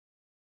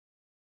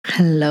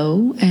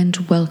Hello and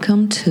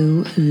welcome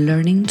to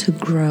Learning to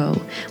Grow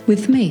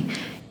with me,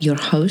 your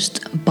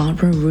host,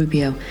 Barbara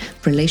Rubio,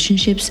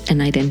 relationships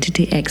and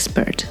identity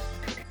expert.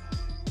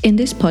 In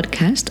this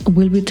podcast,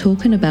 we'll be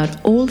talking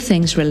about all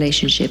things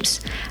relationships,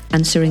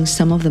 answering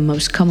some of the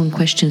most common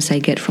questions I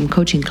get from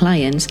coaching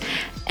clients,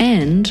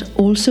 and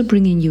also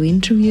bringing you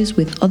interviews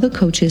with other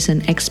coaches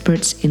and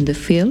experts in the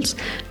fields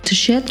to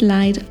shed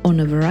light on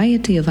a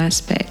variety of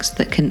aspects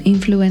that can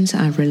influence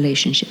our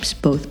relationships,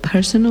 both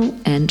personal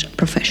and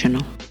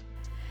professional.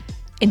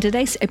 In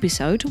today's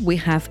episode, we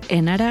have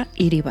Enara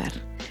Iribar.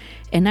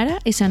 Enara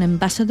is an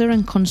ambassador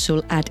and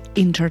consul at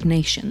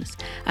Internations,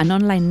 an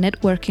online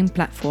networking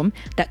platform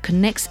that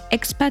connects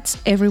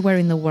expats everywhere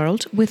in the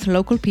world with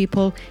local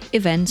people,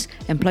 events,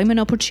 employment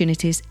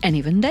opportunities, and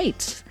even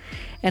dates.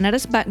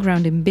 Enara's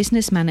background in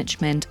business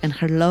management and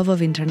her love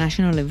of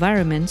international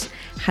environments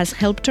has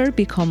helped her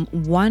become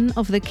one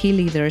of the key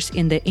leaders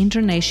in the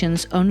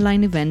Internations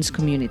online events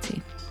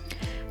community.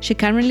 She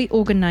currently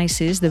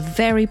organizes the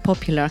very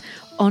popular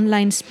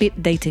online speed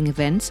dating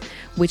events,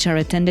 which are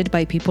attended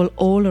by people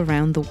all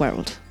around the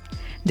world.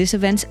 These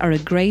events are a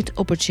great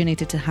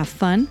opportunity to have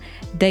fun,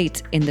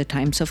 date in the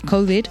times of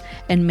COVID,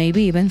 and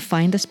maybe even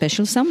find a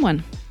special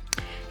someone.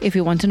 If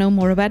you want to know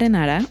more about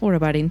Enara or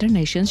about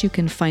Internations, you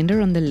can find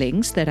her on the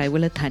links that I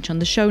will attach on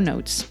the show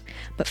notes.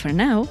 But for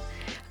now,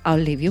 I'll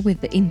leave you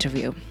with the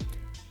interview.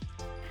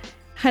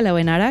 Hello,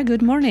 Enara.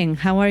 Good morning.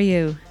 How are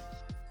you?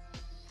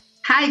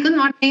 Hi, good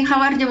morning.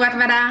 How are you,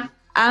 Barbara?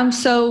 I'm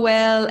so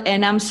well,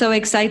 and I'm so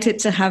excited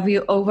to have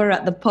you over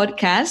at the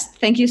podcast.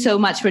 Thank you so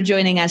much for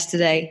joining us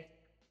today.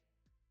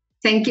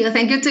 Thank you.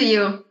 Thank you to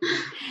you.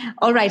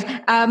 All right.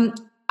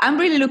 I'm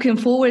really looking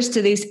forward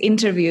to this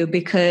interview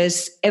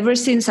because ever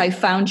since I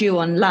found you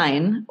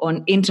online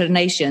on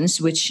Internations,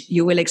 which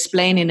you will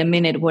explain in a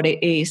minute what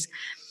it is,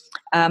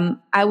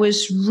 I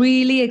was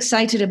really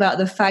excited about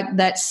the fact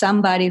that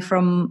somebody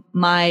from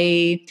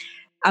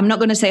I'm not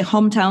going to say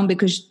hometown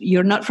because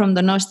you're not from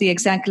Donosti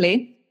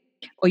exactly,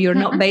 or you're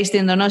not based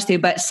in Donosti,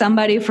 but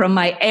somebody from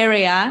my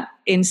area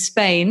in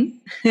Spain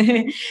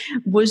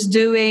was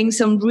doing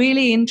some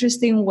really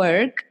interesting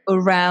work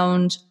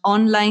around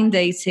online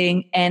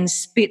dating and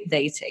speed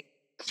dating.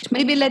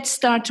 Maybe let's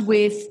start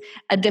with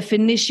a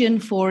definition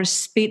for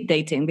speed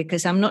dating,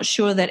 because I'm not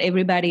sure that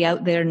everybody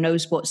out there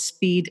knows what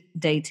speed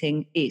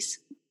dating is.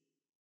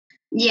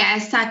 Yeah,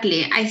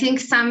 exactly. I think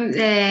some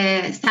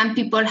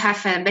people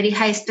have a very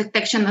high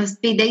expectation of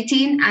speed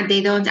dating and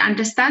they don't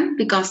understand,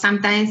 because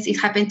sometimes it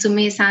happened to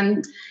me.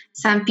 Some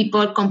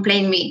people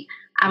complain me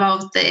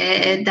about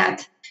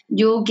that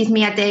you give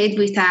me a date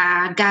with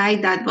a guy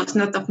that was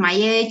not of my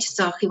age,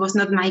 so he was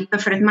not my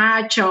preferred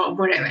match or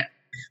whatever.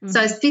 Mm-hmm.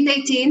 So speed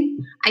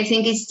dating, I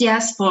think it's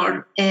just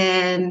for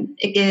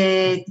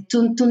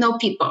to know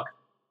people.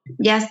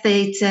 Just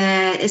it's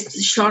a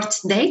short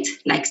date,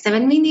 like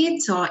 7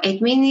 minutes or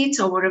 8 minutes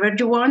or whatever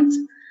you want.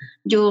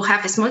 You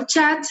have a small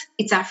chat.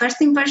 It's a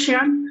first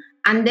impression,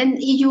 and then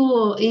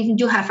if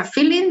you have a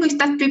feeling with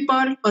that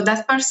people or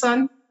that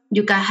person,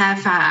 you can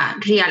have a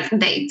real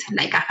date,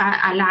 like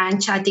a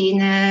lunch, a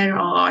dinner,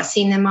 or a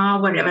cinema,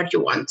 whatever you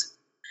want.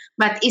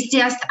 But it's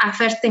just a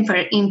first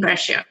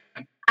impression,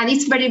 and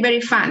it's very, very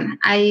fun.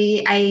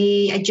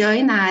 I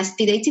joined a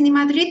speed dating in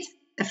Madrid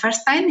the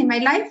first time in my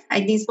life.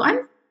 I did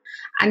one.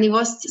 And it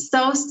was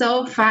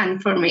so fun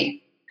for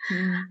me.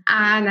 Mm.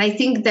 And I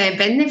think the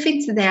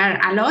benefits, there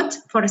are a lot.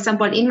 For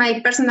example, in my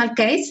personal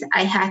case,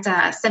 I had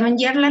a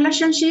 7-year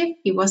relationship.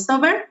 It was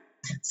over.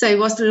 So it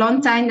was a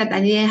long time that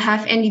I didn't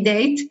have any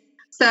date.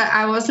 So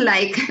I was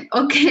like,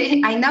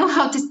 okay, I know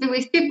how to speak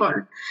with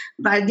people.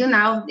 But,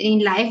 in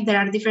life, there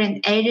are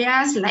different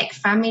areas like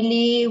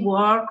family,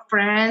 work,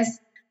 friends,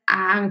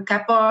 and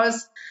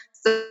couples.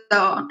 So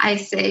I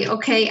say,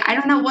 okay, I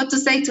don't know what to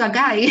say to a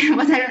guy,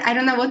 but I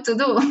don't know what to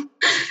do.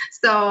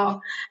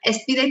 So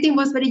speed dating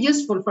was very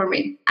useful for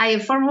me.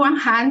 For one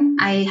hand,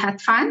 I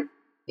had fun.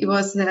 It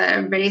was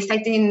a very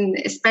exciting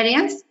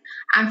experience.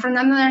 And from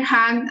another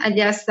hand, I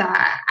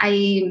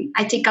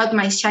take out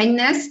my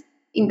shyness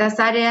in that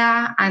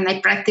area and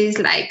I practice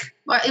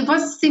it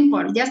was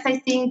simple. Just I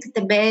think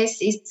the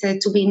best is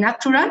to be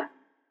natural.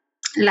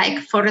 Like,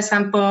 for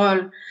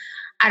example,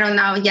 I don't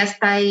know, just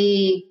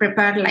I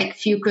prepare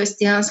few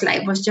questions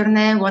like, what's your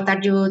name? What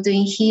are you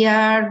doing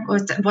here?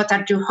 What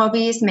are your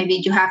hobbies? Maybe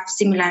you have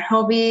similar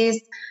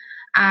hobbies.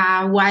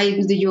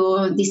 Why do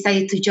you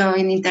decide to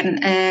join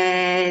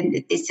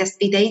this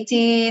speed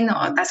dating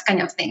or that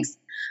kind of things?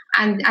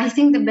 And I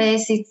think the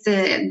best is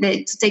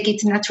to take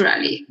it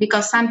naturally,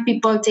 because some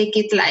people take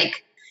it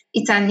like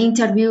it's an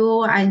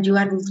interview and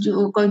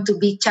you're going to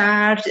be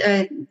charged,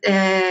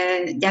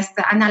 just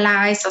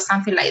analyze or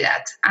something like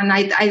that. And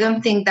I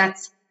don't think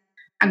that's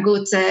a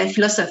good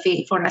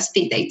philosophy for a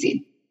speed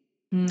dating.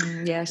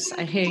 Yes,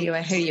 I hear you.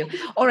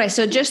 All right.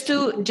 So just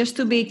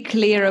to be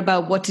clear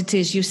about what it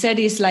is, you said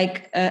it's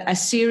like a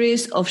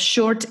series of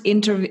short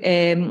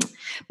meetings,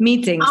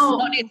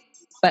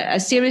 but a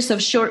series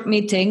of short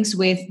meetings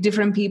with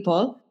different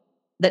people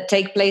that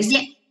take place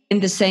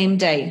in the same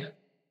day.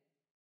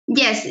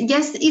 Yes,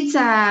 it's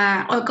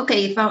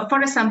okay.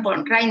 For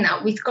example, right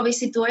now with COVID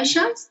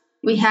situations,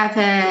 we have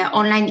an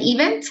online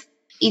event.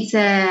 It's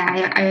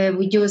I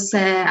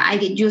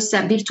use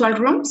virtual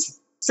rooms,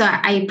 so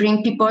I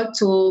bring people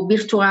to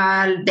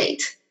virtual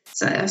date.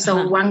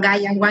 So one guy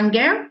and one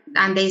girl,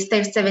 and they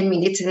stay 7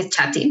 minutes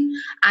chatting,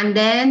 and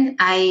then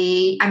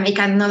I make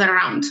another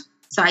round.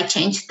 So I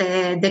change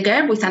the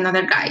girl with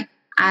another guy,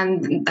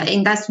 and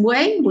in that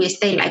way we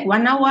stay like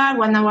 1 hour,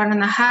 1 hour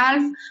and a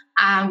half,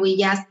 and we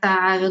just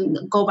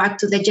go back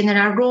to the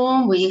general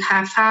room. We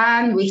have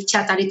fun. We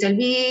chat a little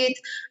bit,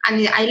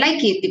 and I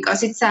like it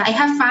because it's I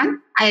have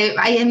fun.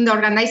 I am the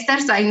organizer,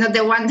 so I'm not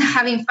the one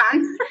having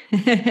fun.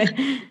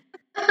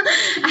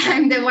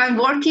 I'm the one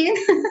working.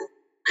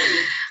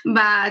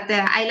 But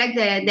I like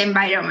the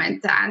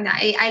environment, and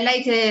I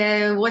like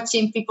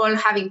watching people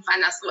having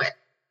fun as well.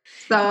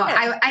 So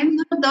I'm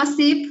not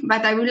gossip,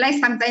 but I would like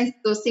sometimes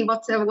to see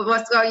what's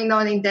going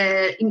on in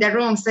the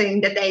rooms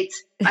in the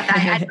dates. But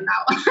I don't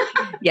know.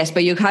 Yes,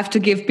 but you have to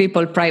give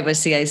people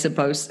privacy, I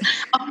suppose.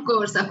 Of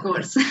course.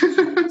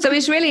 So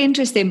it's really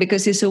interesting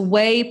because it's a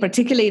way,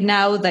 particularly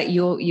now that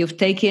you've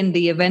taken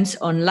the events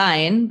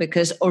online,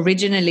 because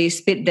originally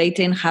speed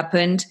dating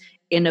happened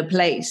in a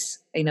place,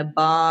 in a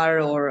bar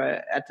or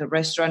at a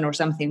restaurant or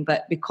something.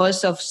 But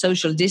because of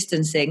social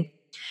distancing,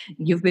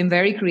 you've been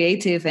very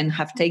creative and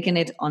have taken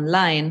it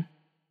online.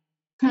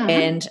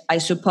 And I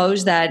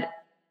suppose that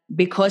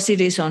because it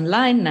is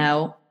online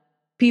now,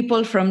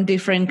 people from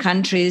different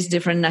countries,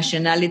 different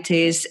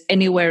nationalities,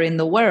 anywhere in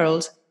the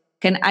world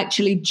can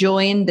actually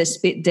join the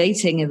speed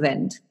dating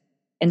event.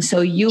 And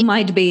so you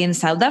might be in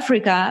South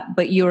Africa,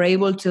 but you're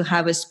able to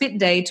have a speed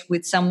date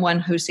with someone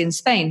who's in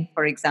Spain,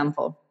 for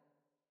example.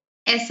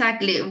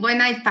 Exactly. When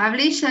I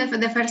published for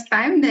the first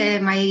time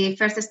my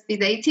first speed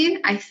dating,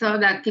 I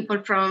thought that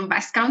people from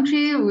Basque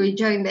Country would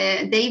join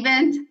the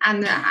event,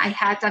 and I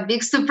had a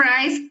big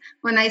surprise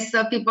when I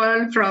saw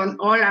people from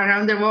all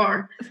around the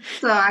world.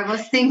 So I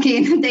was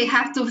thinking they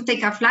have to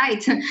take a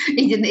flight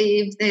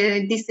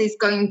if this is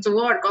going to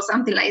work or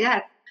something like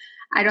that.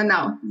 I don't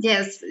know.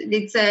 Yes,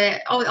 it's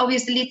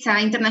obviously it's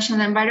an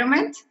international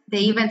environment.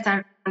 The events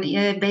are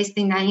based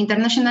in an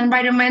international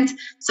environment,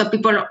 so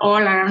people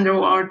all around the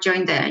world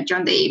join the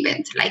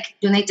event, like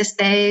United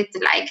States,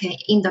 like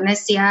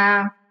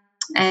Indonesia,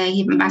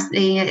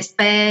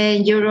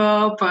 Spain,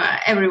 Europe,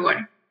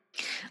 everywhere.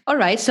 All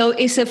right, so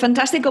it's a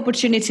fantastic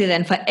opportunity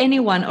then for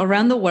anyone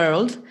around the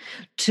world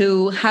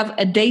to have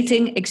a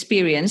dating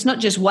experience, not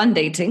just one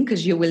dating,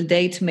 because you will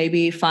date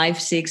maybe 5,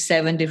 6,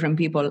 7 different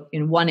people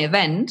in one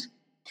event.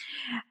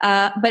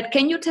 But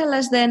can you tell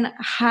us then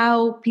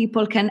how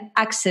people can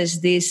access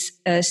this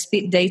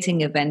speed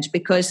dating event?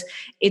 Because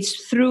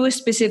it's through a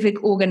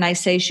specific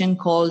organization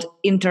called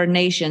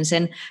Internations.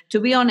 And to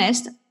be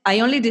honest,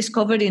 I only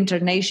discovered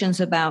Internations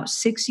about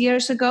 6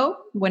 years ago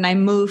when I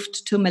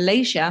moved to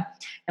Malaysia,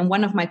 and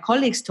one of my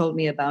colleagues told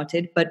me about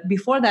it. But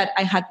before that,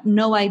 I had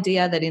no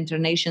idea that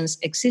Internations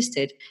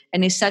existed.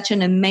 And it's such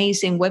an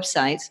amazing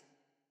website,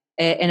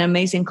 an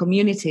amazing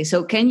community.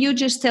 So can you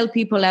just tell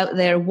people out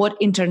there what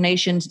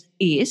Internations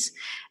is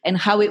and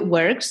how it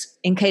works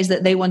in case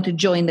that they want to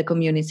join the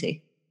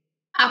community?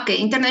 Okay,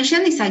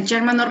 Internations is a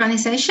German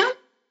organization,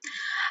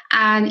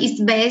 and it's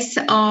based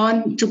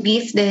on to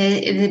give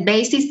the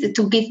basis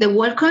to give the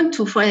welcome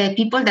to for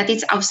people that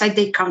is outside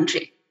the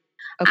country.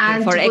 Okay,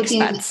 and for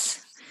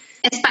expats.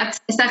 Expats,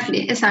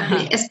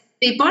 exactly.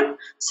 People.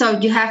 So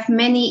you have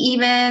many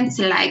events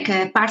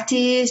like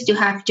parties, you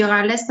have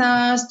yoga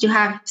lessons, you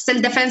have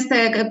self-defense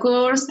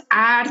course,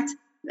 art.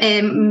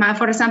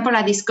 For example,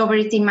 I discovered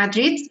it in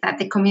Madrid that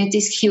the community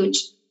is huge.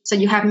 So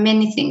you have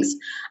many things.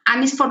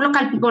 And it's for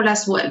local people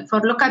as well,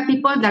 for local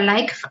people that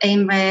like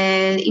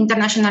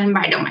international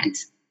environment.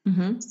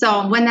 Mm-hmm.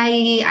 So when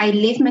I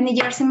lived many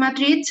years in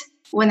Madrid,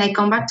 when I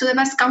come back to the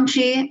Basque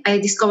Country, I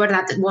discovered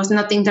that it was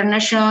not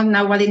international.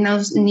 Nobody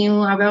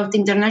knew about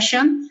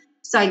international.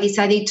 So I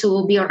decided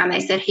to be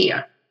organizer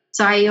here.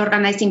 So I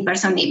organize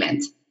in-person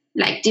events,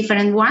 like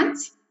different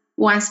ones,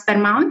 once per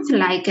month,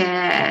 like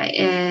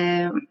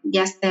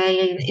just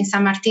in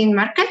San Martin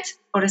Market,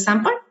 for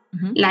example.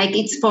 Mm-hmm. Like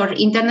it's for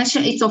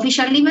international, it's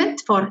official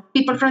event for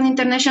people from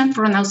international,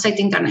 from outside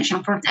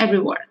international, from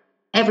everywhere,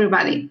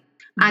 everybody.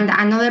 Mm-hmm. And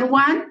another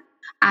one,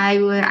 I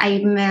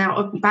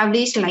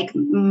publish like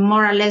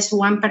more or less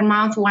one per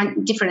month,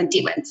 one different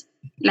event,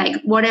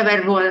 like whatever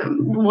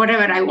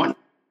I want.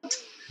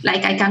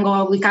 Like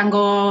we can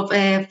go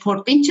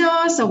for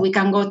pinchos, or we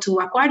can go to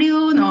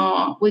aquarium,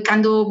 or we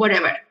can do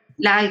whatever.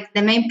 Like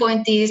the main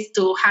point is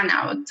to hang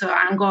out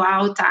and go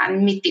out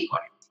and meet people.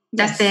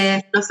 That's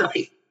the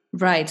philosophy.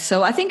 Right.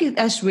 So I think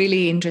that's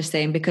really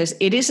interesting because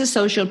it is a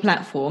social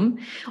platform.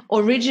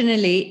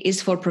 Originally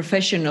is for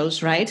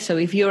professionals, right? So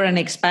if you're an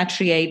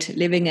expatriate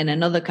living in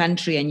another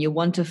country and you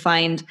want to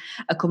find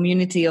a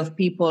community of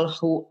people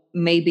who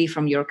may be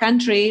from your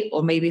country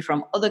or maybe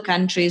from other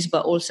countries,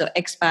 but also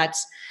expats,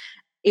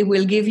 it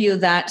will give you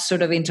that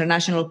sort of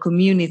international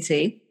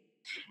community.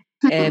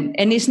 And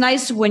it's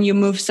nice when you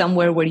move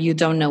somewhere where you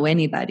don't know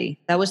anybody.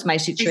 That was my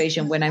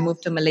situation when I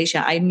moved to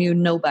Malaysia. I knew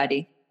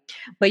nobody.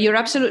 But you're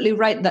absolutely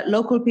right that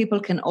local people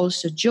can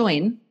also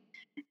join.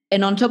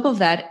 And on top of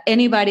that,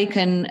 anybody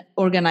can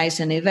organize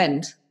an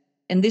event.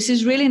 And this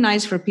is really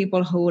nice for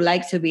people who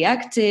like to be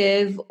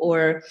active,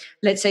 or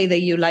let's say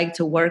that you like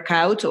to work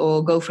out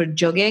or go for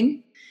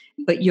jogging,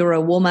 but you're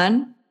a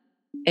woman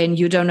and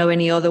you don't know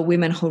any other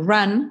women who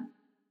run.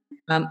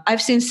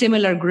 I've seen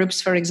similar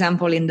groups, for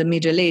example, in the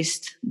Middle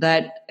East,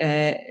 that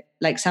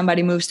like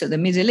somebody moves to the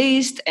Middle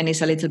East and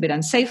it's a little bit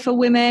unsafe for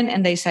women.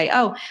 And they say,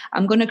 oh,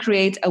 I'm going to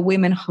create a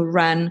women who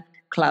run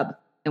club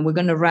and we're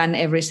going to run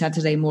every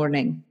Saturday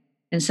morning.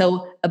 And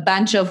so a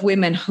bunch of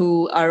women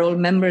who are all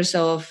members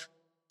of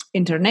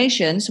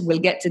internations will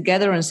get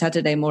together on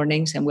Saturday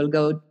mornings and will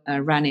go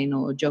running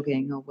or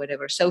jogging or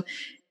whatever. So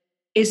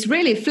it's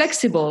really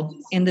flexible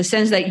in the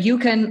sense that you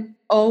can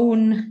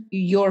own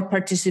your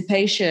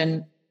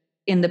participation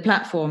in the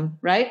platform,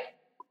 right?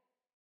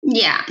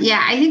 Yeah,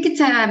 I think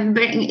it's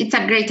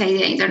a great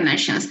idea,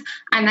 Internations,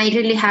 and I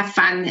really have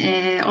fun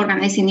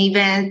organizing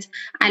events.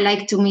 I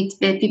like to meet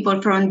people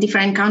from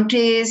different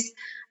countries,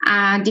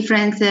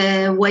 different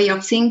way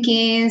of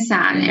thinking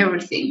and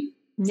everything.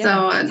 Yeah.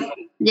 So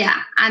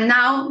and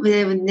now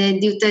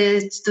due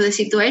to the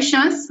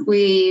situations,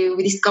 we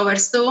discovered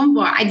Zoom.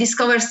 Well, I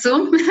discovered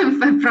Zoom.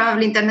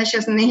 Probably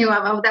Internations knew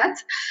about that,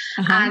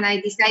 and I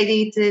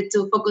decided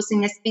to focus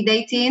in speed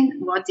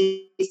dating. What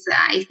is,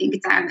 I think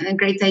it's a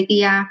great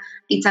idea.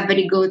 It's a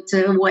very good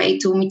way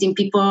to meeting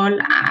people,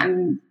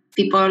 and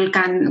people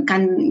can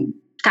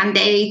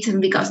date,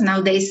 because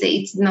nowadays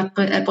it's not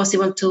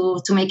possible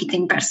to make it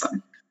in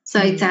person. So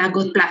it's a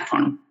good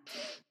platform.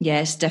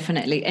 Yes,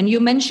 definitely. And you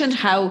mentioned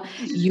how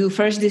you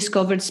first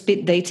discovered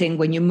speed dating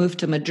when you moved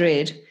to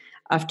Madrid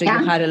after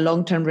you had a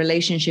long-term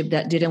relationship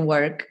that didn't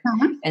work.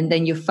 And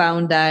then you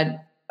found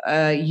that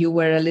you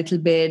were a little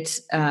bit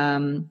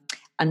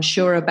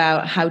unsure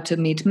about how to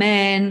meet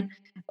men,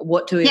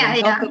 what to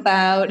even talk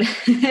about.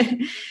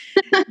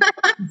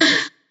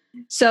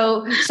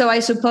 So I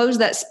suppose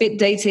that speed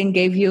dating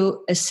gave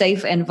you a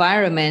safe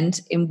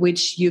environment in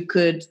which you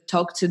could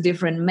talk to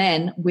different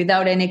men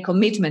without any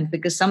commitment,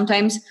 because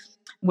sometimes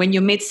when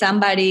you meet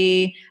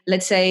somebody,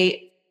 let's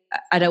say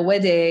at a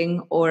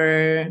wedding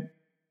or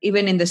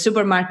even in the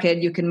supermarket,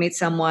 you can meet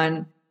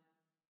someone,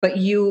 but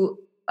you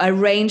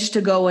arrange to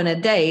go on a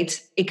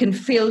date, it can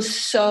feel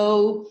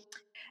so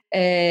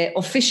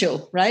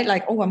official, right?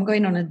 Like, oh, I'm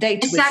going on a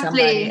date with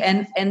somebody.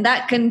 And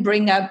that can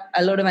bring up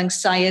a lot of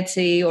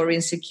anxiety or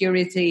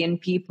insecurity in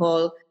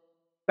people,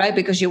 right?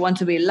 Because you want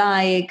to be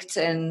liked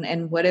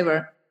and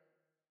whatever.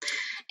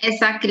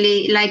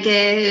 Exactly, like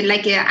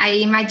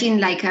I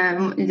imagine, like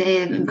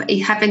it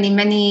happened in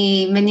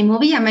many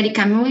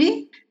American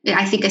movie.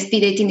 I think speed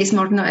dating is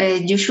more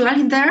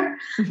usual there.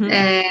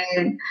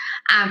 And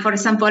for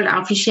example, an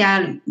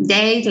official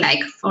date,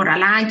 like for a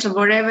lunch or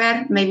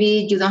whatever,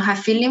 maybe you don't have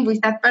feeling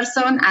with that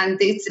person, and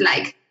it's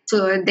like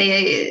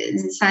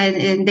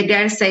the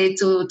girl say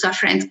to a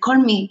friend, call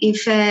me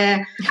if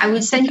I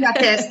will send you a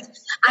test.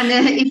 And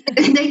if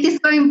the date is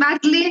going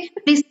badly,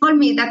 please call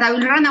me that I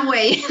will run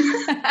away.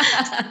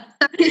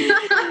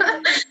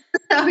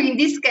 So in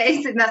this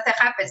case, it doesn't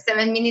happen.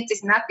 7 minutes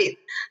is nothing.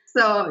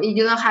 So if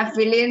you don't have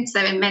feelings,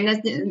 7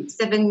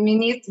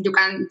 minutes, you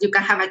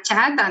can have a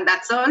chat, and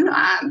that's all.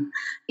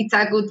 It's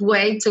a good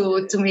way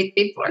to meet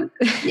people.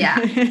 Yeah.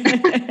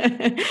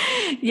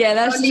 Yeah,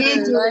 that's true.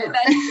 You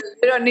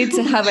don't need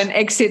to have an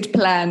exit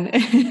plan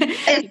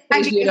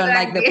if you don't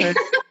like the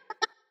person.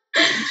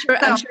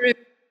 I'm sure you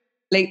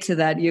relate to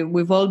that.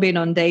 We've all been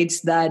on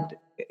dates that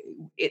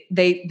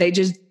they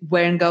just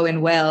weren't going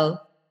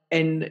well,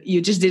 and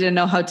you just didn't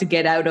know how to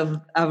get out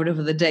of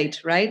the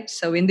date, right?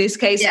 So in this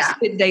case,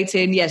 speed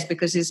dating, yes,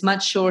 because it's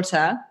much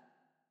shorter.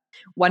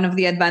 One of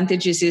the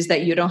advantages is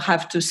that you don't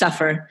have to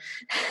suffer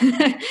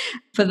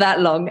for that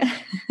long.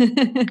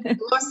 It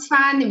was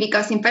fun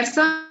because in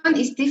person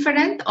it's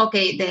different.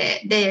 Okay,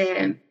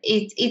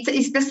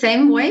 it's the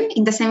same way,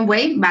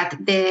 but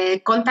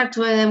the contact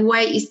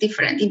way is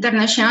different.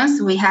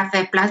 Internationals, we have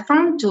a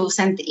platform to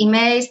send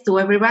emails to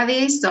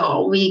everybody,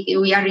 so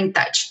we are in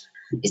touch.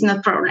 It's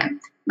no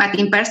problem. But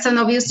in person,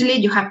 obviously,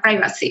 you have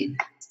privacy.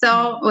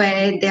 So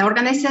the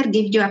organizer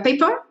gives you a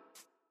paper,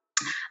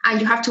 and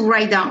you have to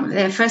write down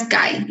the first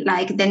guy,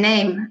 like the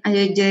name.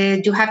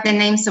 You have the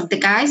names of the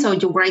guys, so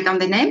you write down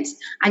the names,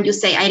 and you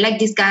say, I like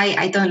this guy,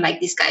 I don't like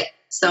this guy.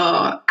 So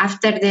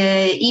after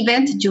the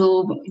event,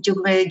 you give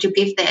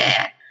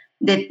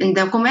the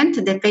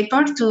document, the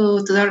paper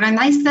to the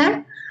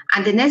organizer,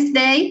 and the next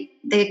day,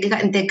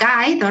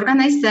 the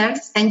organizer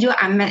sends you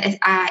an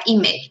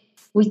email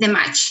with the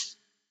match.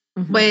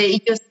 Where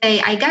you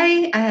say, I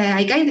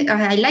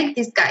like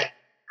this guy,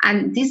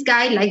 and this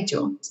guy liked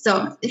you.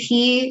 So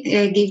he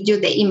gives you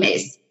the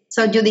emails.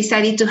 So you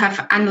decided to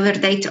have another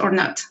date or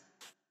not.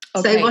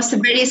 Okay. So it was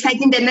very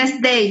exciting. The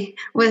next day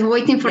was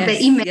waiting for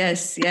the email.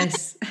 Yes.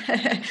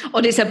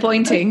 Or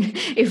disappointing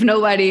if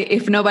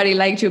nobody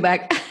liked you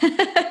back.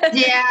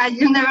 Yeah,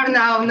 you never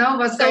know. No,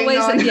 what's going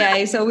on? Yeah,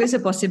 it's always a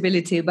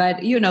possibility. But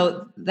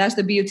that's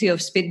the beauty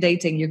of speed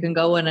dating. You can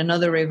go on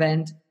another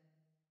event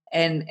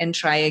and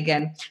try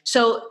again.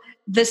 So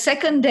the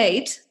second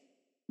date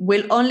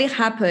will only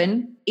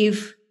happen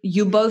if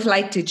you both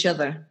liked each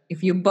other,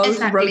 if you both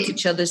wrote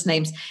each other's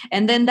names.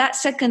 And then that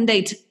second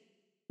date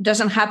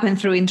doesn't happen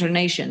through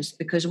internations,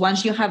 because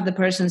once you have the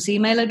person's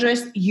email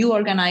address, you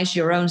organize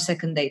your own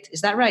second date.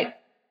 Is that right?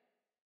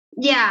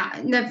 Yeah,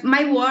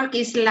 my work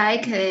is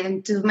like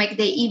to make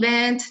the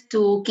event,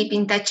 to keep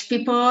in touch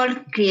people,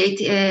 create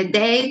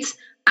dates,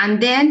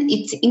 and then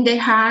it's in their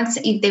hands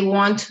if they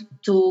want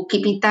to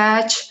keep in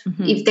touch,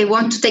 if they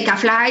want to take a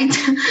flight,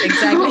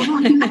 exactly,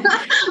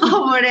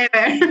 or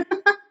whatever.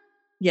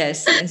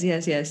 Yes.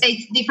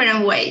 It's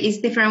different way. It's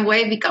different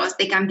way because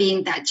they can be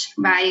in touch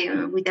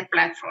with the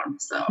platform.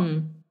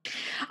 So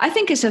I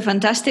think it's a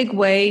fantastic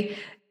way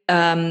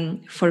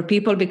for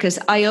people, because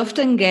I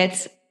often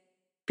get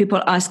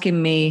people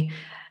asking me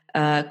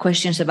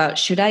questions about,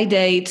 should I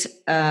date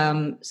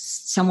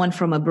someone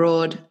from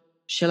abroad?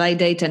 Should I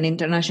date an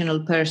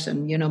international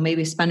person? You know,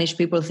 maybe Spanish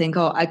people think,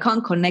 oh, I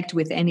can't connect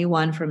with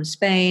anyone from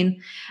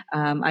Spain.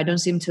 I don't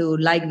seem to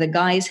like the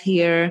guys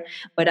here,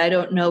 but I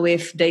don't know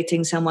if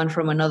dating someone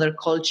from another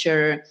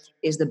culture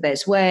is the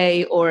best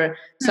way. Or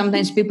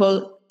sometimes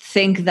people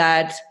think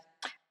that,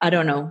 I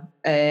don't know,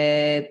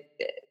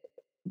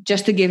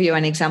 just to give you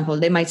an example,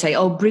 they might say,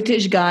 oh,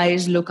 British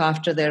guys look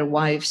after their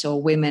wives or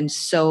women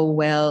so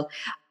well.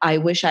 I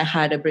wish I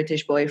had a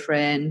British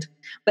boyfriend.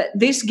 But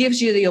this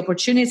gives you the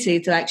opportunity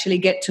to actually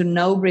get to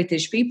know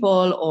British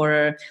people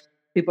or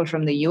people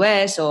from the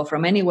US or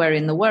from anywhere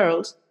in the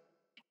world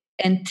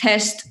and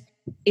test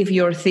if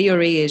your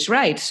theory is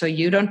right. So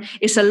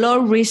it's a low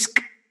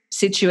risk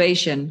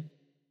situation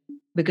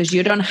because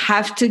you don't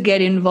have to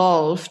get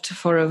involved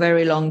for a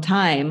very long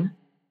time.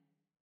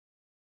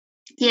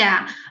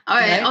 Yeah,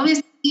 right?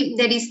 Obviously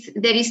there is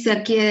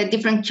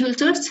different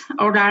cultures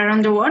all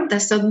around the world.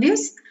 That's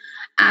obvious,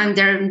 and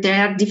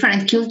there are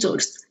different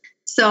cultures.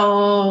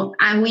 So,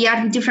 and we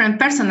are different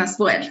persons as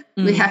well.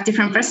 We have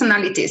different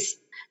personalities.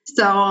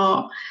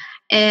 So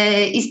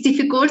it's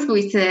difficult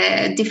with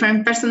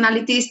different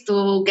personalities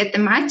to get the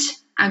match.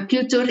 And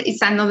culture is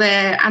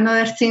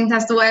another thing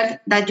as well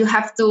that you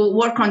have to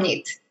work on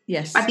it.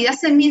 Yes, but it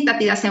doesn't mean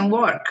that it doesn't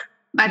work.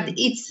 But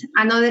it's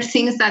another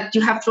thing that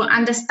you have to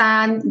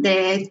understand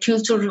the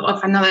culture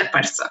of another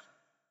person.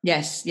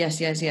 Yes.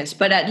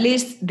 But at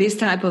least this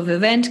type of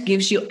event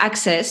gives you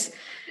access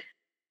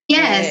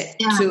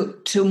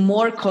to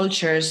more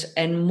cultures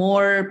and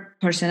more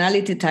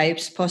personality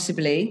types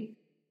possibly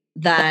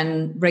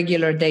than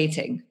regular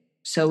dating.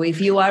 So if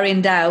you are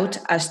in doubt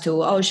as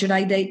to, oh, should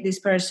I date this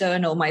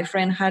person? Or my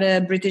friend had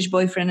a British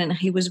boyfriend and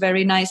he was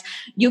very nice.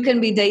 You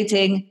can be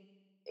dating.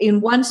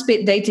 In one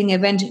speed dating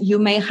event, you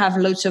may have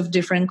lots of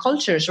different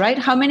cultures, right?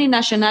 How many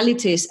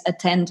nationalities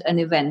attend an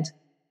event?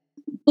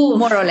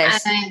 More or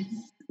less.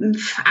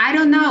 I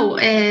don't know.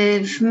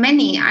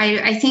 Many.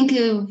 I think...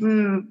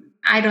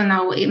 I don't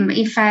know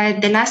if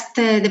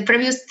the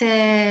previous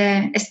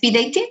speed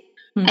dating,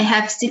 I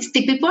have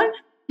 60 people,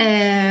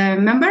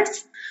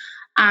 members.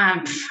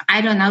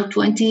 I don't know,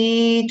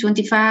 20,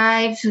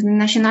 25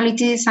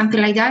 nationalities,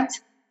 something like that.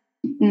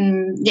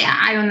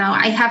 I don't know.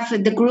 I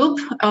have the group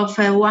of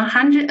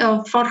 100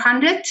 or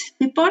 400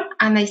 people,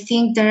 and I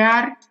think there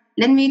are,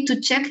 let me to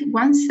check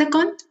 1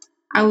 second.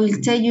 I will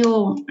tell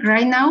you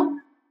right now,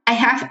 I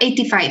have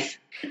 85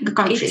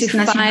 countries.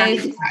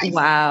 85.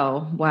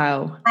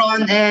 Wow.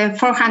 From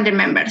 400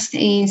 members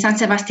in San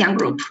Sebastian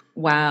group.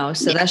 Wow.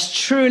 So that's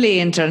truly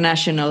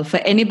international for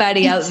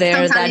anybody out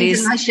there that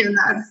is...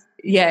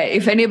 Yeah,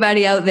 if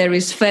anybody out there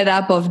is fed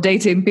up of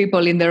dating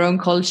people in their own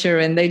culture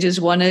and they just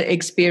want to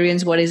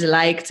experience what it's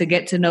like to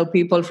get to know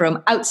people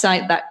from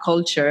outside that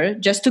culture,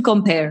 just to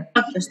compare,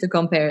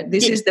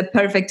 this is the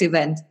perfect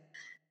event.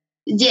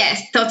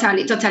 Yes,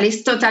 totally.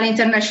 It's totally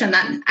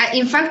international.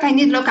 In fact, I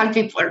need local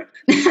people.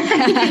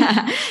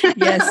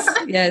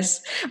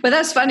 Yes. But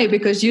that's funny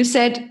because you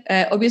said,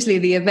 obviously,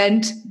 the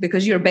event,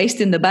 because you're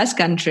based in the Basque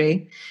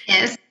Country.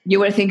 Yes. You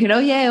were thinking, oh,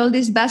 yeah, all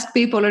these Basque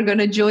people are going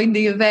to join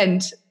the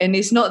event. And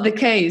it's not the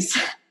case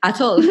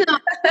at all. No,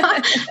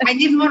 I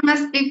need more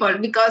Basque people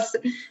because,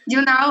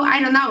 I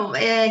don't know,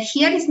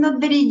 here is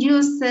not very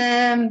used...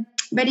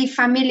 very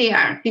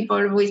familiar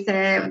people with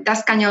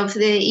that kind of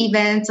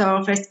events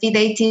or speed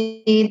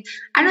dating.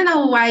 I don't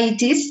know why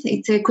it is.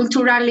 It's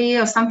culturally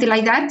or something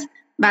like that.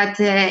 But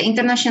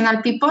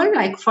international people,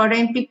 like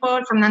foreign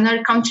people from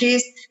other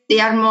countries, they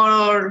are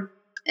more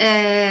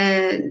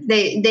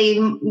they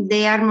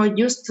are more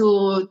used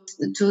to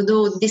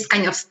do this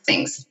kind of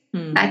things.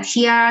 But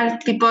here,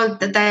 people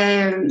that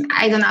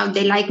I don't know,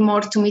 they like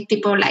more to meet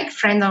people like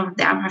friend of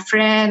their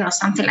friend or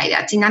something like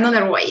that in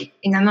another way.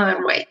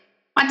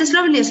 But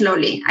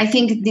slowly. I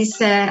think this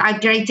is a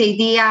great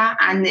idea,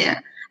 and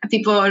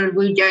people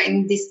will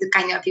join this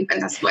kind of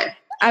event as well.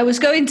 I was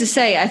going to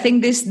say, I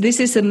think this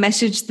is a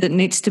message that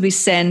needs to be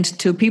sent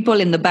to people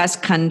in the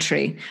Basque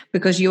Country,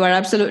 because you are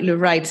absolutely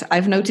right.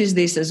 I've noticed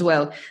this as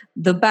well.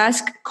 The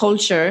Basque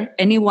culture,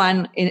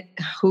 anyone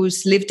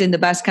who's lived in the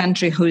Basque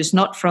Country who is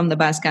not from the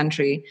Basque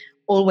Country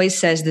always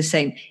says the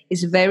same.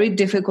 It's very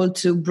difficult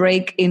to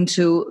break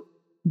into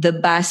the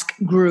Basque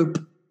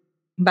group.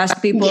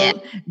 Basque people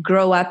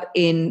grow up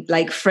in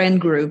like friend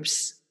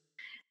groups,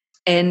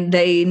 and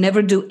they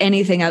never do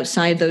anything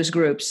outside those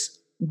groups.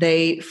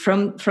 They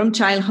from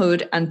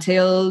childhood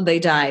until they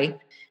die,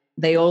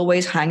 they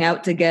always hang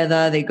out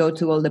together. They go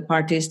to all the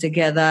parties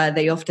together.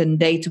 They often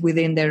date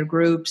within their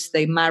groups.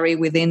 They marry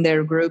within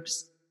their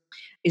groups.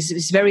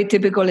 It's very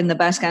typical in the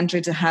Basque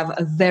Country to have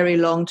a very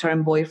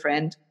long-term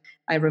boyfriend.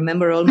 I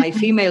remember all my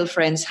female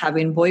friends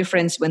having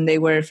boyfriends when they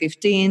were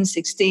 15,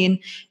 16,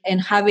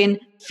 and having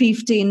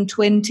 15,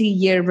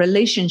 20-year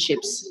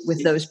relationships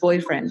with those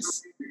boyfriends.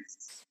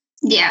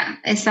 Yeah,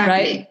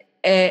 exactly.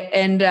 Right?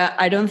 And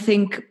I don't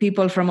think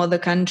people from other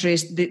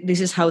countries,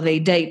 this is how they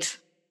date.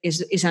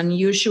 It's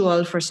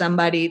unusual for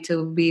somebody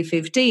to be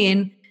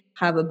 15,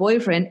 have a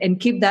boyfriend, and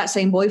keep that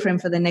same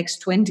boyfriend for the next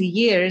 20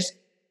 years.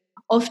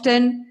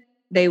 Often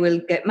they will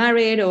get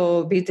married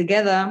or be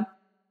together,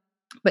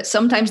 but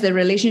sometimes the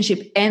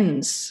relationship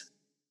ends.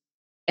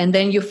 And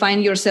then you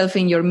find yourself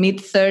in your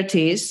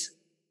mid-30s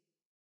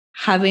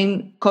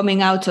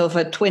coming out of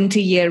a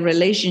 20-year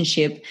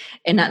relationship.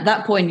 And at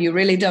that point, you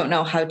really don't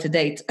know how to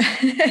date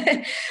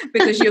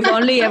because you've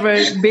only ever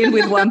been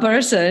with one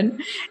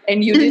person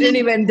and you didn't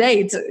even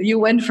date. You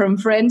went from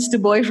friends to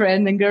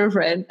boyfriend and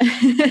girlfriend.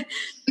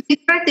 We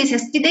practice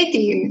speed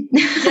dating.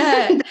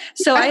 Yeah.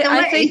 So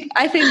I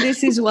think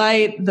this is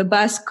why the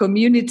Basque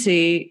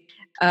community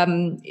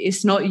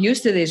is not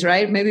used to this,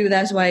 right? Maybe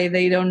that's why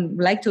they don't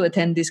like to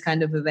attend these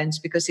kind of events,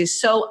 because it's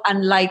so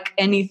unlike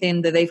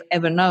anything that they've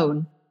ever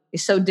known.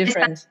 It's so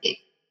different.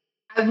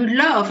 I would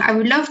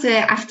love to,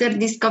 after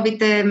this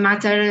COVID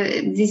matter,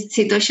 this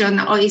situation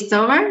is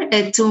over,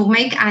 to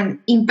make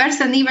an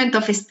in-person event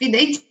of speed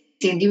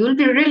dating. It will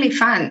be really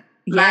fun.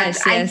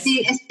 Yes,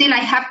 but I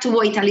have to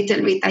wait a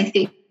little bit, I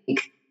think.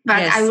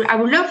 But yes. I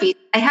would love it.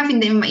 I have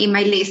it in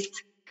my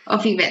list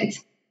of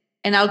events.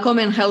 And I'll come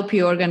and help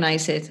you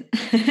organize it.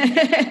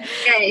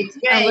 Great.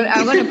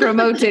 I'm going to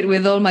promote it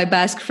with all my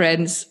Basque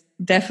friends.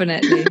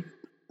 Definitely.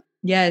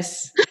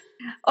 Yes.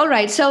 All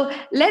right. So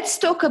let's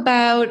talk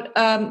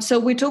about, so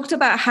we talked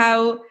about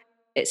how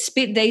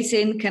speed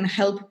dating can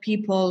help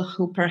people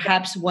who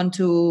perhaps want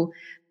to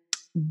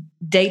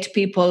date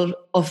people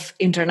of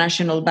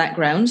international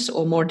backgrounds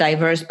or more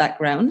diverse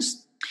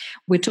backgrounds.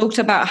 We talked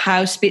about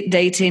how speed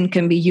dating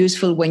can be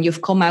useful when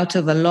you've come out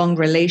of a long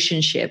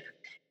relationship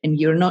and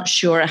you're not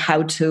sure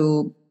how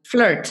to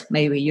flirt.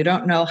 Maybe you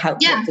don't know what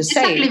to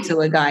say to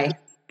a guy.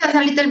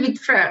 A little bit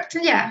flirt,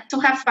 to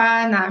have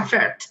fun and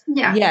flirt.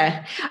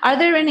 Yeah. Are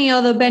there any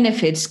other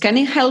benefits? Can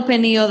it help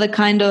any other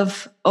kind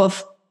of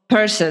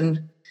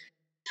person?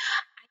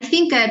 I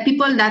think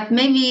people that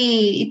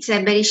maybe it's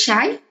very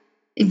shy,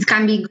 it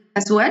can be good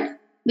as well,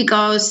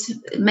 because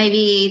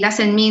maybe it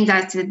doesn't mean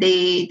that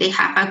they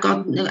have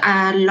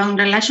a long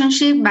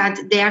relationship, but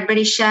they are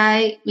very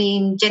shy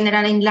in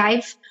general in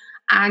life.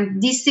 And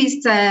this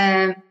is,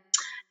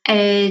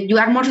 you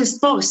are more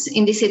exposed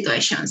in these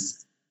situations.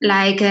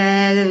 Like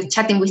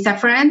chatting with a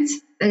friend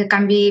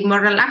can be more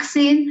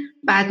relaxing,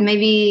 but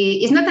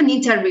maybe it's not an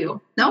interview,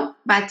 no?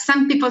 But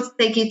some people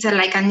take it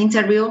like an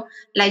interview,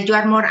 like you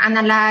are more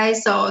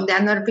analyzed, or the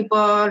other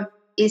people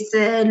is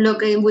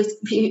looking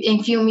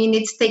in few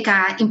minutes, take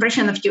an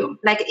impression of you.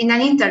 Like in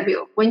an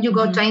interview, when you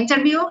go to an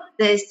interview,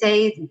 the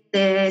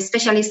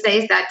specialist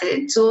says that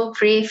 2,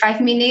 3,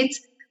 5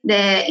 minutes,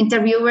 the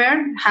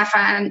interviewer have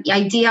an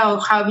idea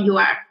of how you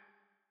are.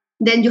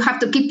 Then you have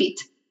to keep it.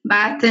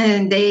 But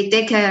they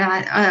take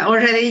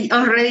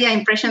already an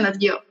impression of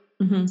you.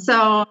 Mm-hmm.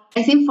 So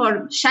I think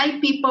for shy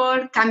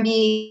people can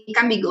be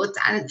good.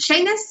 And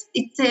shyness,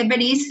 it's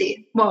very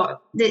easy.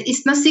 Well,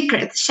 it's no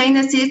secret.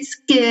 Shyness is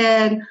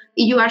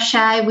you are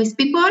shy with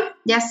people,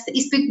 just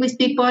speak with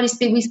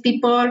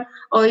people,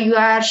 or you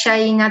are shy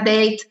in a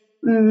date,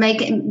 make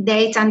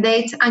dates,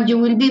 and you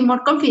will be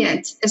more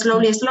confident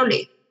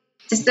slowly.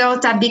 It's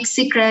not a big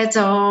secret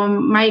or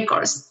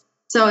miracles.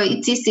 So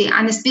it's easy,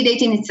 and speed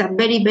dating is a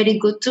very, very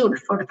good tool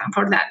for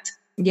that.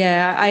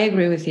 Yeah, I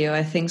agree with you.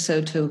 I think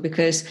so too,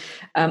 because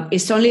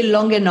it's only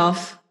long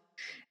enough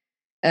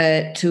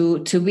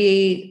to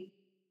be.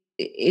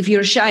 If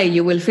you're shy,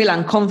 you will feel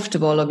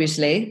uncomfortable,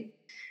 obviously.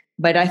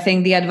 But I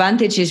think the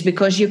advantage is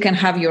because you can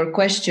have your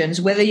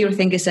questions, whether you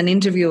think it's an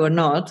interview or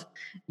not.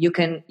 You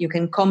can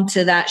come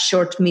to that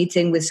short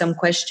meeting with some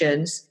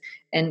questions,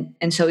 and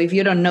so if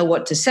you don't know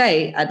what to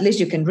say, at least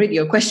you can read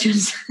your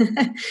questions.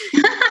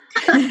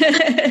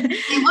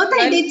 What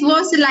I did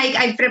was like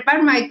I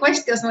prepared my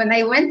questions when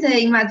I went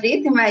in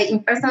Madrid in my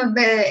in-person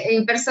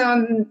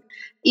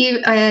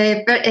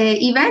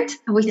event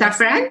with a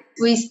friend.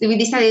 We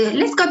decided,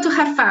 let's go to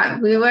have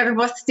fun. We were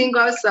both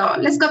single, so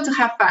let's go to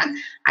have fun.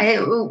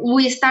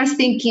 We start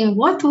thinking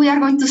what we are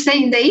going to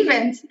say in the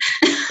event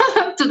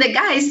to the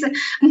guys.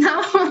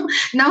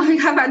 Now we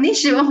have an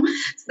issue.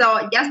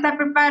 So just I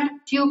prepared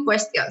few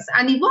questions,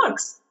 and it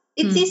works.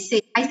 It's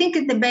easy. I think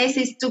the base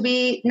is to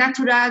be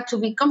natural, to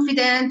be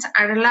confident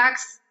and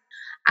relaxed.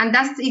 And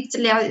that's it.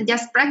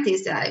 Just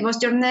practice.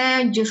 What's your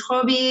name? Your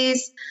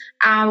hobbies?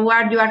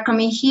 Where you are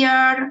coming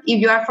here?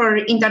 If you are for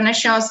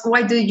internationals,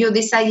 why do you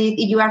decide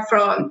if you are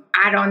from,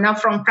 I don't know,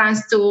 from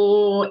France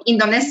to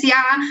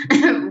Indonesia,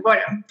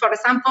 for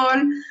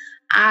example?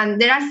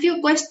 And there are a few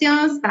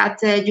questions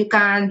that you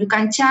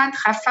can chat,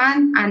 have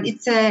fun, and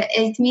it's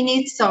 8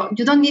 minutes, so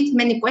you don't need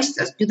many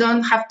questions. You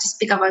don't have to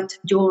speak about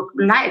your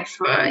life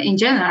in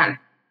general.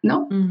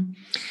 No,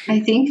 I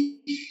think.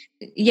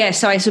 Yes,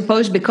 so I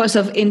suppose because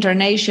of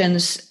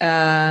Internations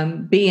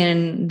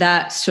being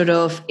that sort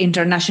of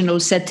international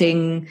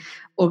setting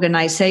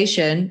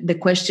organization, the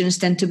questions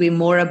tend to be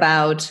more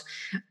about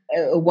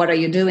what are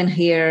you doing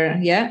here?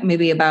 Yeah,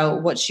 maybe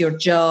about what's your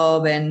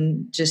job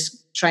and just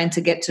trying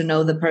to get to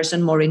know the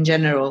person more in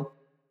general.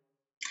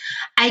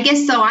 I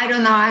guess so. I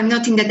don't know. I'm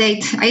not in the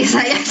date. I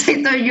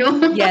told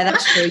you. Yeah,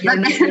 that's true. You're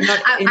not in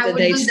the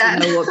dates to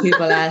know what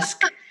people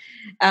ask.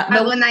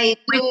 But when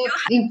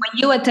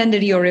you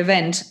attended your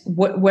event,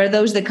 were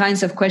those the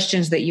kinds of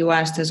questions that you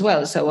asked as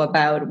well? So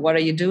about what are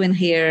you doing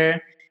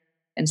here,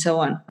 and so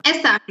on.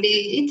 Exactly,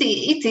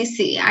 it's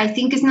easy. I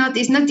think it's not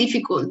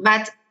difficult,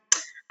 but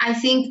I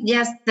think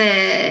just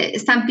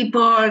some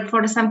people,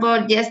 for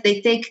example, yes,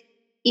 they take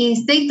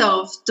instead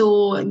of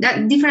to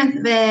that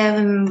different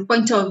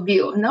point of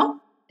view, no.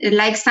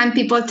 Like some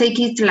people take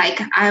it like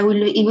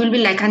it will be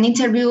like an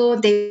interview.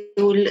 They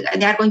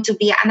are going to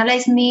be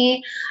analyze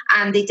me,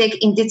 and they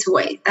take in this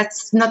way.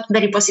 That's not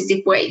very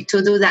positive way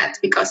to do that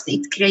because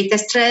it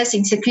creates stress,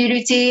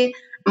 insecurity,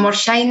 more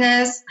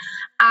shyness.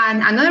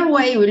 And another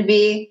way will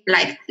be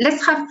like,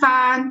 let's have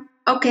fun.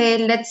 Okay,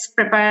 let's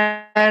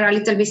prepare a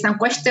little bit some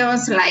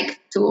questions like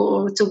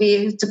to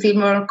feel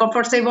more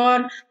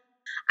comfortable.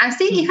 And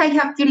see if I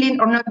have feeling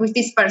or not with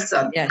this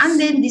person, yes. And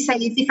then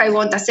decide if I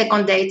want a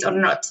second date or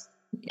not.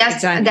 That's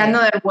exactly.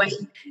 Another way.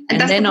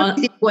 And that's then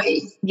the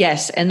way.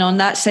 Yes, and on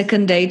that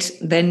second date,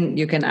 then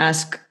you can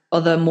ask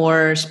other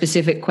more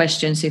specific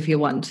questions if you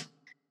want.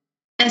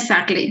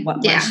 Exactly.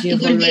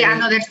 It will be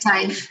another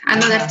type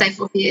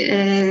of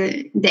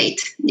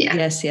date. Yeah.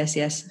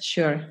 Yes.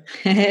 Sure.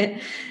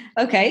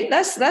 Okay,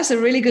 that's a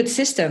really good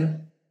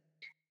system.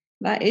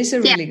 That is a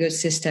really good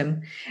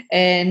system,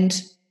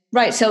 and.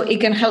 Right, so it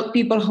can help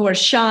people who are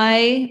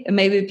shy,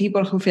 maybe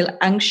people who feel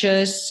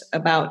anxious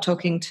about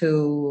talking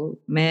to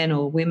men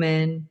or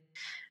women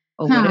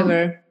or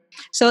whatever.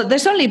 So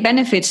there's only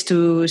benefits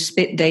to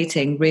speed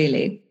dating,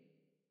 really.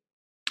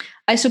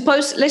 I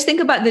suppose, let's think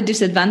about the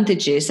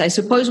disadvantages. I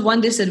suppose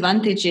one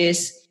disadvantage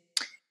is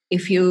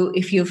if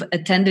you've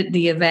attended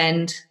the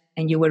event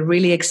and you were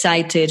really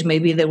excited,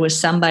 maybe there was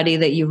somebody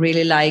that you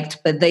really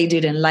liked, but they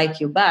didn't like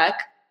you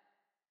back.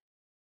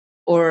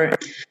 Or...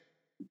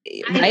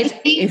 right,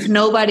 if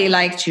nobody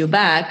liked you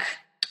back,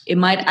 it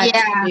might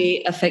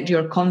actually affect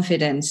your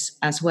confidence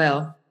as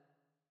well.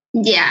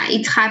 Yeah,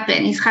 it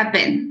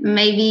happened.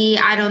 Maybe,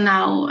 I don't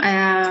know,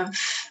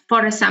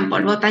 for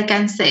example, what I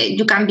can say,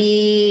 you can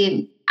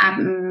be a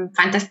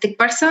fantastic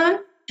person,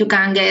 you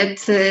can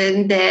get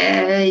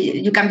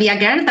you can be a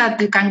girl that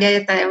you can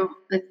get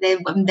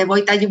the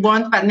boy that you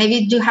want, but maybe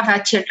you have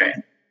a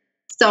children.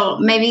 So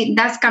maybe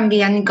that can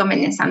be an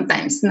inconvenience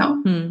sometimes,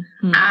 no?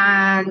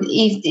 And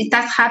if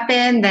that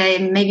happens,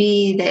 then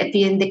maybe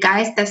the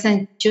guys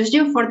doesn't choose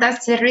you for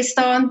that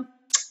reason.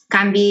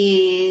 Can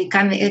be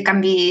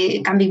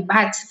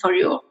bad for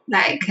you.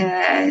 Like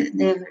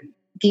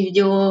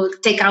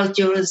take out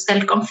your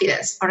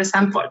self-confidence, for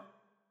example.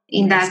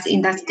 In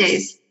that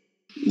case,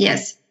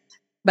 yes.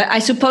 But I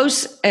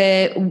suppose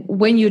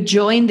when you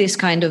join this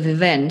kind of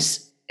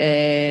events.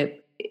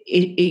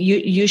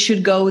 You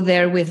should go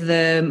there with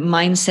the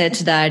mindset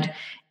that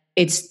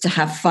it's to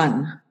have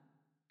fun.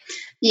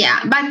 Yeah,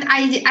 but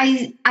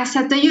I as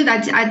I told you,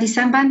 that a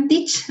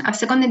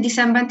second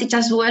disadvantage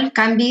as well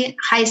can be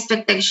high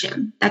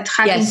expectation. That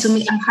happened to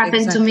me and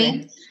happened to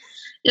me.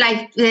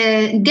 Like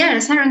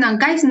girls, I don't know,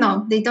 guys,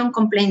 no, they don't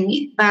complain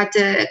me, but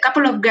a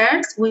couple of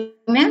girls,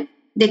 women,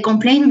 they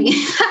complain me.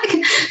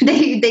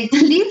 they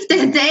leave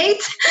the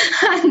date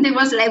and they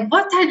was like,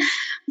 what?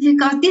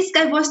 Because this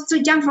guy was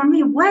too young for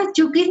me. Why did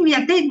you give me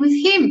a date with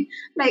him?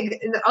 Like,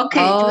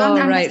 okay, you don't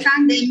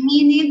understand the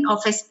meaning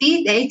of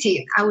speed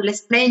dating. I will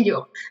explain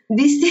you.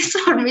 This is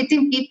for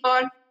meeting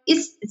people.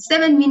 It's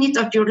 7 minutes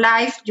of your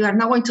life. You are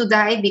not going to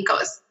die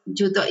because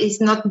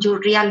it's not your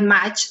real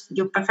match,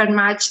 your preferred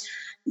match.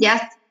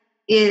 Just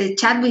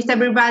chat with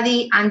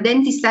everybody and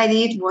then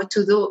decide what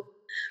to do.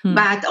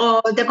 But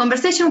the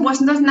conversation was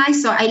not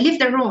nice, so I leave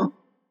the room.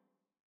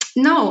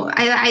 No,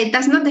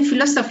 that's not the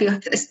philosophy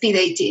of speed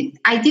dating.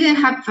 I didn't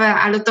have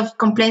a lot of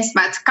complaints,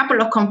 but a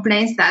couple of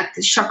complaints that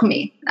shocked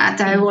me,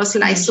 that I was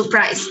like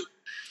surprised,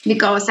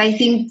 because I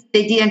think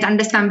they didn't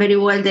understand very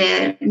well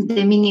the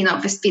meaning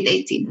of speed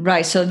dating.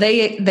 Right, so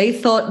they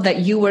thought that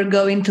you were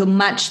going to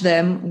match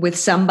them with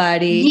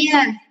somebody.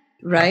 Yeah.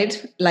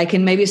 Right? Like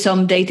in maybe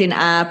some dating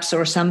apps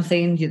or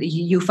something,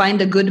 you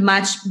find a good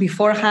match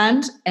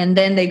beforehand and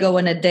then they go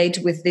on a date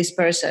with this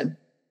person.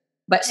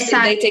 But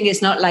dating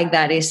is not like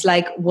that. It's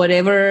like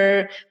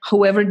whoever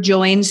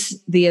joins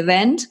the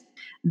event,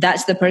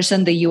 that's the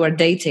person that you are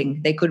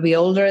dating. They could be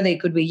older, they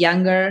could be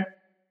younger.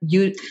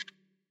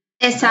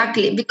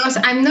 Exactly, because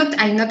I'm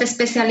not a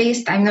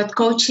specialist, I'm not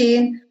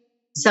coaching.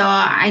 So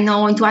I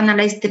know when to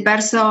analyze the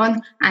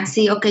person and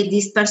see, okay,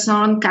 this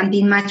person can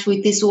be matched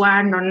with this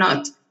one or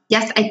not.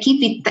 Just I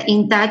keep it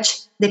in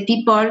touch. The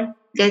people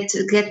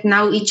get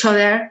know each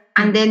other,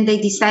 and then they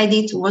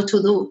decided what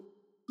to do.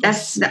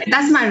 That's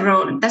my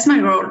role. That's my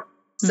role.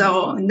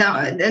 So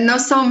not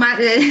so much.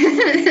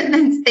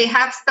 They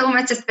have so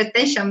much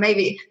expectation,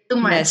 maybe too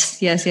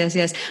much.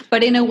 Yes.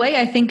 But in a way,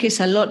 I think it's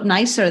a lot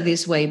nicer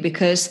this way,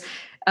 because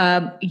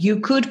you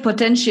could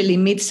potentially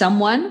meet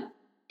someone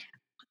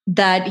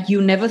that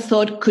you never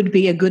thought could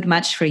be a good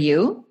match for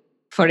you.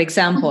 For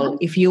example,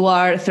 if you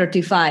are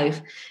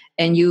 35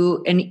 and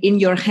in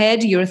your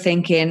head you're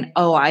thinking,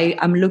 oh,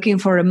 I'm looking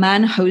for a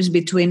man who's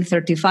between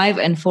 35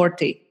 and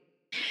 40.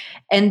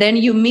 And then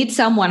you meet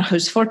someone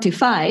who's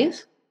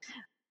 45,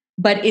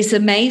 but is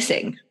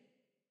amazing.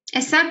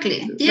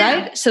 Exactly. Yeah.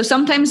 Right? So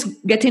sometimes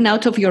getting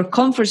out of your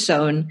comfort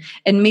zone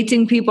and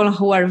meeting people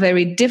who are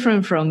very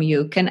different from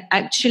you can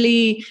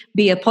actually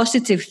be a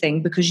positive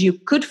thing, because you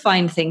could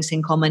find things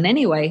in common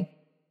anyway.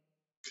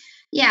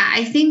 Yeah,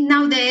 I think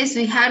nowadays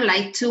we have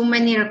like too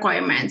many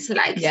requirements.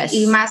 Like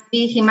he must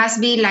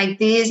be like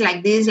this,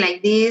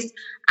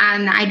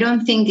 and I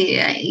don't think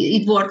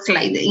it works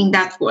like in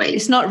that way.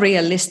 It's not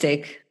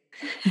realistic.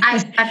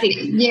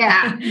 Exactly.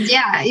 Yeah.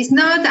 It's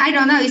not. I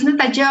don't know. It's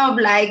not a job.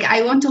 Like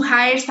I want to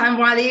hire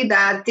somebody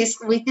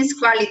with these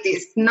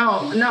qualities.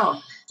 No.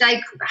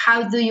 Like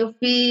how do you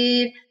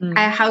feel?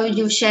 How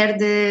you share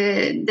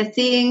the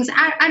things?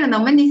 I don't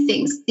know. Many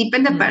things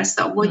depend on the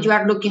person what you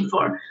are looking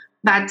for.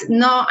 But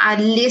no, at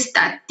least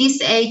at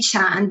this age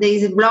and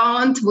this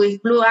blonde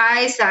with blue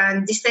eyes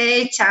and this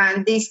age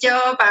and this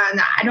job,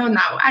 and I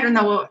don't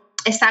know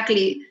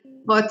exactly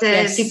what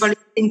people are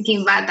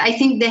thinking, but I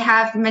think they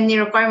have many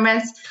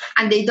requirements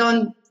and they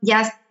don't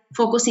just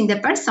focus in the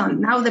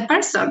person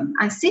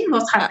and see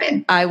what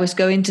happens. I was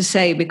going to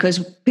say, because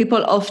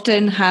people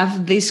often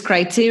have this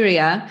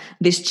criteria,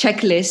 this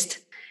checklist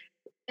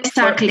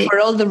for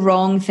all the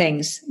wrong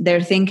things. They're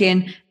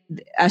thinking,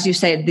 as you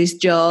said, this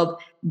job,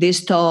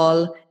 this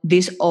tall,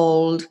 this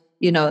old,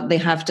 they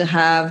have to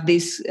have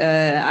this,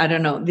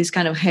 this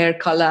kind of hair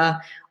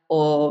color,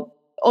 or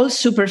all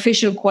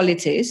superficial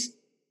qualities.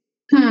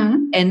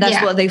 And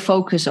that's what they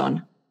focus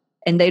on.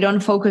 And they don't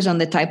focus on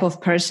the type of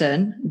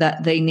person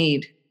that they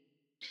need.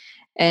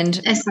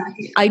 And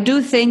I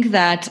do think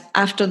that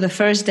after the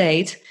first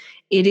date,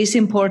 it is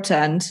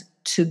important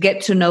to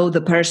get to know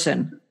the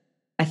person.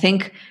 I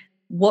think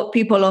what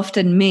people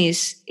often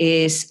miss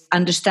is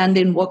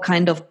understanding what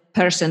kind of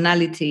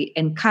personality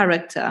and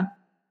character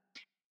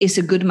is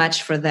a good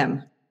match for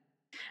them.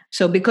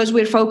 So because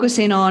we're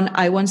focusing on,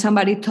 I want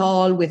somebody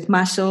tall with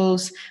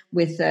muscles,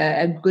 with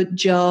a good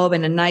job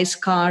and a nice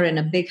car and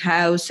a big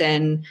house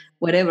and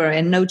whatever,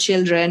 and no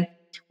children,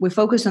 we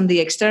focus on the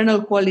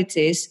external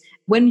qualities.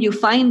 When you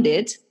find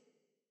it,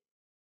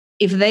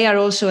 if they are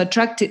also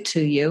attracted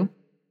to you,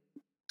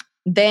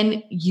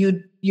 then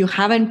you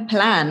haven't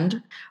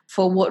planned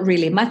for what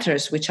really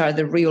matters, which are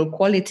the real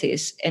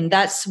qualities. And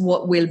that's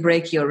what will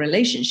break your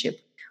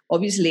relationship.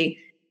 Obviously,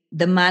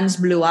 the man's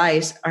blue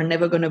eyes are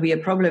never going to be a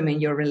problem in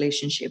your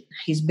relationship.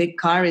 His big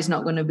car is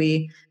not going to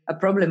be a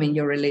problem in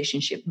your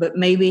relationship. But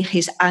maybe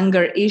his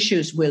anger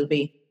issues will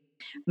be.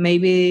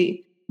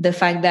 Maybe the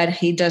fact that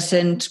he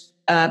doesn't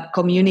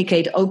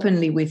communicate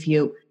openly with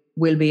you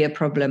will be a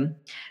problem.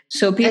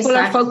 So people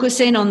are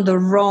focusing on the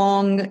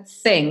wrong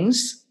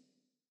things.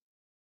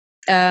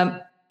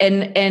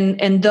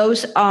 And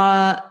those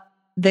are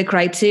the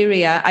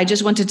criteria. I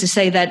just wanted to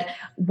say that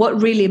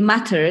what really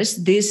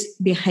matters, these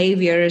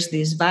behaviors,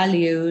 these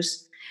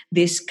values,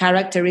 these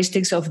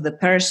characteristics of the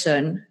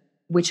person,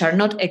 which are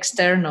not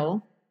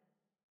external,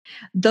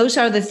 those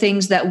are the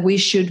things that we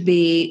should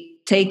be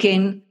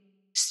taking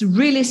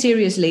really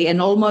seriously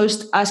and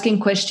almost asking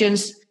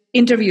questions,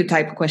 interview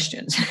type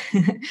questions.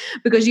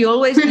 Because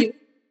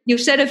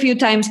you've said a few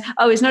times,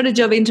 oh, it's not a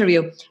job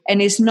interview.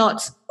 And it's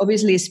not,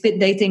 obviously, speed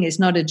dating is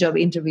not a job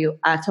interview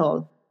at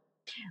all.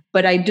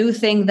 But I do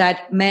think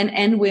that men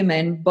and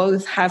women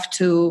both have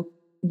to,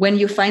 when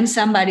you find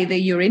somebody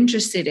that you're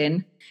interested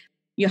in,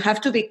 you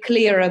have to be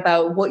clear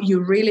about what you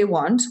really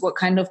want, what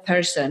kind of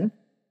person,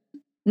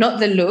 not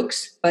the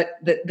looks, but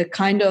the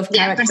kind of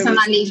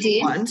characteristics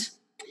you want.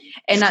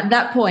 And at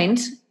that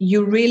point,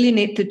 you really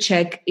need to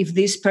check if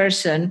this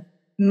person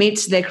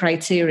meets the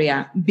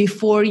criteria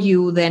before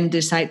you then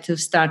decide to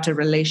start a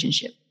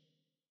relationship.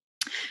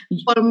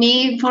 For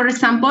me, for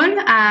example,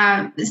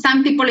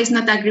 some people is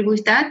not agree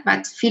with that,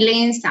 but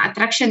feelings,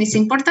 attraction is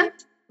important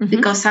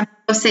because some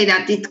people say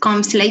that it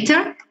comes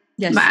later.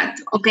 Yes. But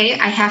okay,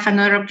 I have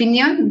another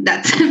opinion.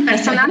 That's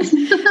personal.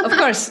 Of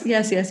course,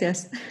 yes.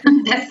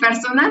 That's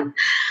personal.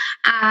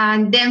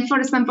 And then, for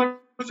example,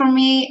 for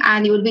me,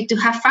 it will be to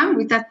have fun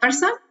with that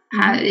person.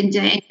 That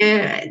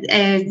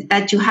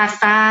you have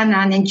fun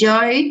and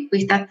enjoy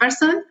with that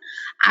person,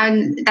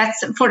 and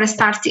that's for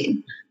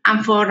starting.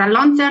 And for a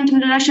long-term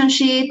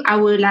relationship, I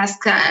will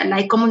ask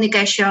like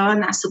communication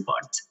and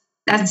support.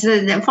 That's,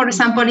 for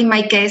example, in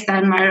my case,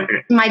 that's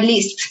my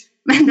list.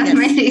 That's yes.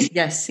 my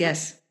list.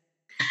 Yes.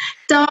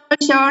 Tall,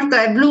 short,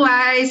 blue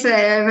eyes,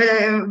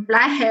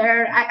 black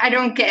hair. I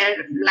don't care.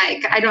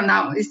 Like, I don't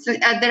know.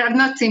 There are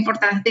not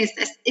important things.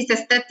 It's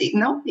aesthetic,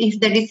 no? If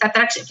there is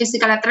attraction,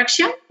 physical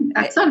attraction,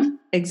 that's all.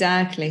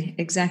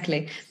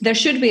 Exactly. There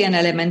should be an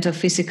element of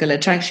physical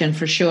attraction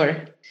for sure.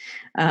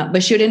 But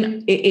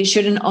it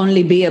shouldn't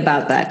only be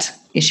about that.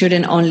 It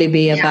shouldn't only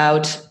be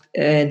about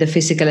the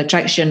physical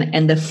attraction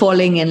and the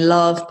falling in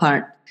love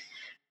part,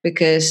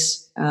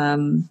 because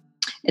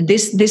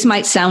this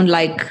might sound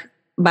like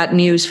bad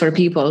news for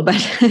people,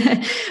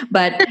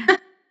 but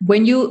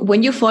when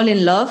you fall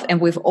in love, and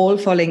we've all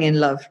fallen in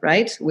love,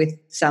 right, with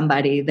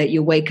somebody that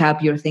you wake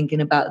up, you're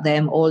thinking about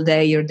them all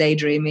day, you're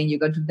daydreaming, you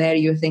go to bed,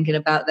 you're thinking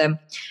about them.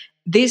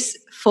 This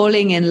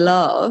falling in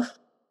love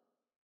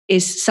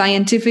is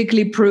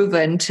scientifically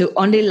proven to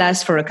only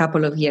last for a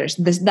couple of years.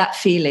 There's that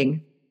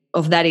feeling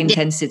of that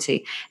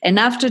intensity. And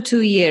after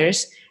 2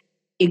 years,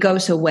 it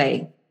goes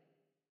away.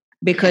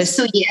 Because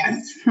 2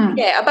 years.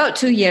 Yeah, about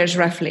 2 years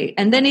roughly.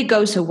 And then it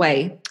goes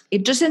away.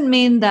 It doesn't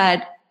mean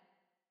that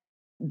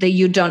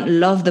you don't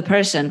love the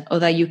person or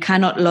that you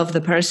cannot love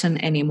the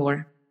person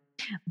anymore.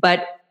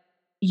 But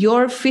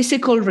your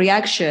physical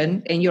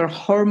reaction and your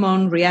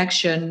hormone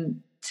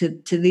reaction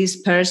to this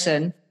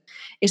person,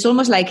 it's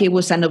almost like it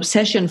was an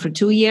obsession for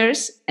 2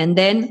 years. And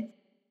then,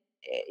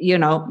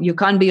 you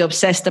can't be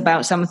obsessed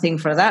about something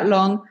for that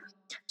long.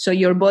 So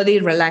your body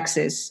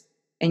relaxes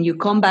and you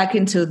come back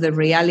into the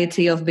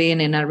reality of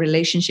being in a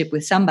relationship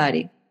with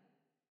somebody.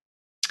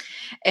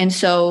 And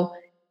so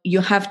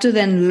you have to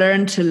then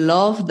learn to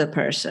love the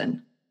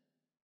person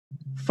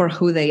for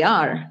who they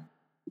are.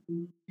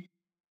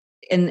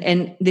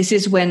 And this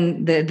is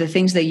when the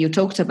things that you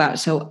talked about.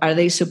 So are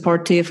they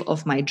supportive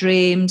of my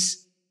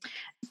dreams?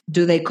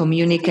 Do they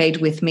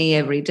communicate with me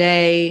every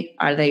day?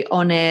 Are they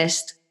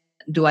honest?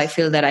 Do I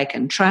feel that I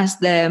can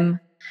trust them?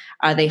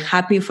 Are they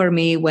happy for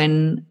me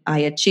when I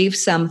achieve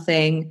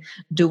something?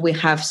 Do we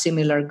have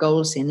similar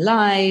goals in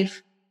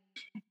life?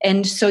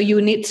 And so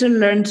you need to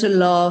learn to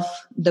love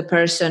the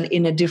person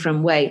in a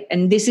different way.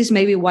 And this is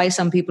maybe why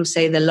some people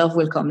say the love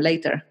will come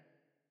later.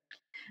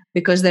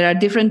 Because there are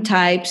different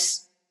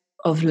types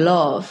of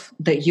love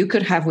that you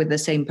could have with the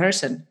same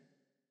person.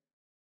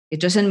 It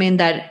doesn't mean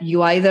that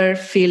you either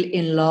feel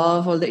in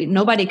love, or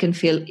nobody can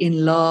feel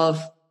in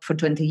love for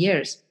 20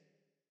 years.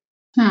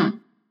 Yeah,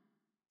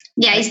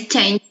 it's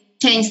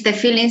change the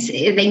feelings,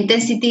 the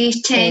intensity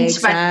is changed.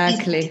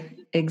 Exactly.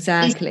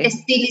 It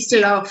still is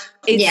love.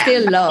 It's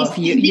still love. It's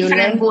a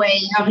different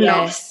way of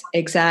love. Yes,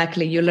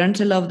 exactly. You learn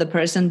to love the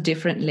person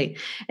differently.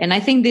 And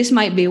I think this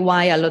might be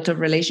why a lot of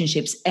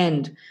relationships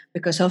end,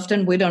 because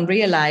often we don't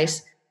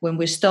realize when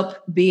we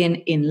stop being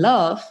in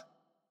love,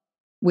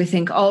 we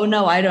think, oh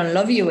no, I don't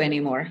love you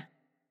anymore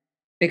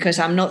because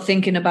I'm not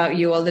thinking about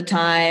you all the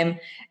time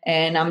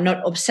and I'm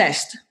not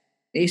obsessed.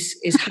 This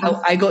is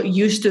how I got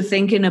used to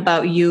thinking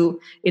about you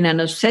in an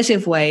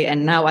obsessive way,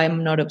 and now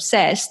I'm not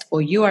obsessed,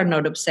 or you are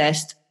not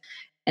obsessed,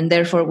 and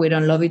therefore we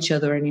don't love each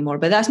other anymore.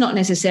 But that's not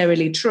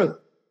necessarily true.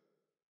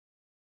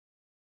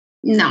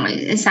 No,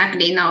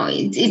 exactly. No,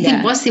 it's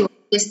impossible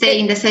to stay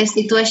in the same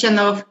situation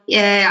of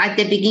at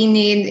the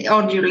beginning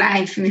of your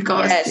life,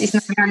 because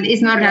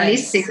it's not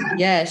realistic.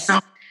 Yes. No.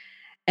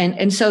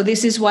 And so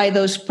this is why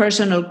those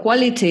personal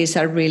qualities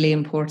are really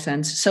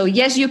important. So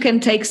yes, you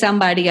can take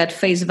somebody at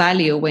face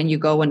value when you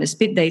go on a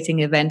speed dating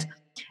event,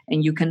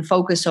 and you can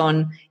focus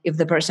on if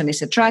the person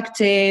is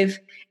attractive,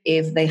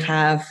 if they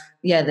have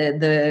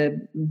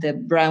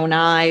the brown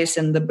eyes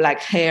and the black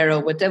hair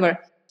or whatever.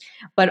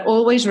 But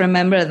always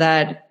remember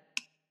that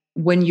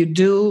when you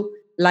do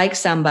like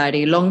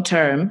somebody long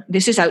term,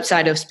 this is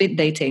outside of speed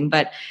dating,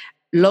 but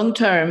long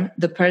term,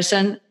 the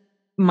person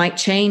might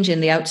change in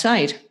the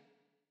outside.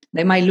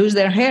 They might lose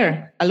their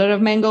hair. A lot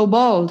of men go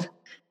bald,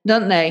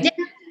 don't they?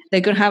 Yeah. They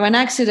could have an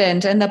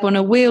accident, end up on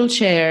a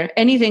wheelchair.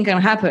 Anything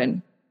can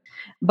happen.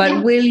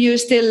 But will you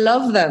still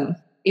love them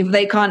if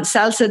they can't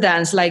salsa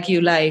dance like you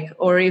like?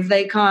 Or if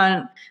they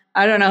can't,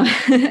 I don't know,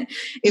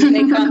 if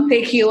they can't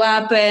pick you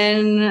up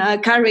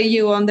and carry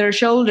you on their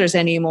shoulders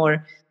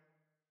anymore?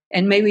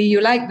 And maybe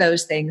you like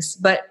those things.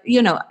 But,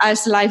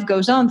 as life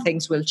goes on,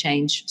 things will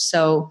change.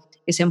 So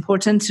it's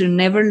important to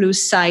never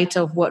lose sight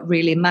of what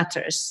really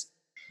matters.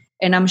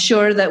 And I'm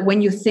sure that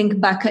when you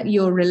think back at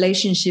your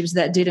relationships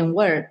that didn't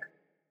work,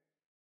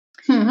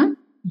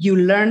 you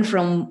learn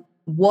from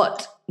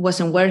what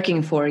wasn't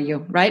working for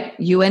you, right?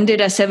 You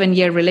ended a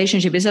 7-year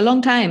relationship. It's a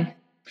long time.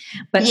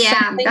 But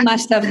something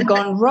must have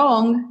gone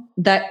wrong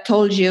that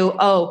told you,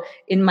 oh,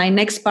 in my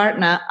next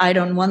partner, I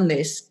don't want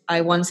this.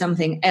 I want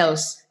something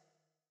else.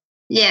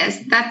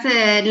 Yes, that's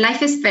a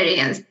life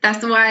experience.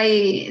 That's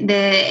why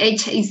the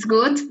age is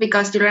good,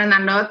 because you learn a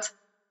lot.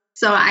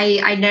 So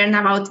I learned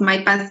about my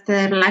past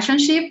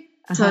relationship.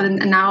 So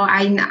now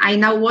I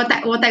know what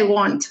I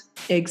want.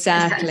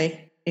 Exactly.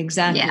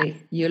 Yeah.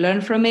 You learn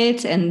from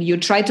it, and you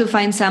try to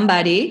find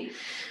somebody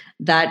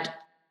that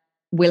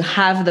will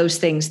have those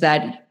things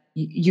that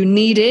you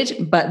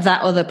needed, but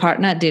that other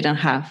partner didn't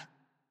have.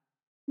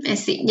 I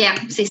see. Yeah.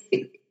 Sí.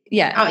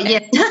 Yeah. Oh,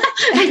 yes.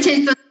 I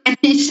changed to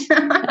Spanish.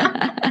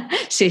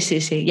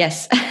 Sí.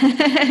 Yes.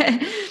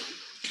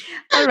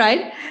 All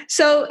right.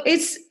 So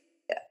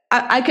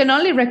I can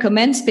only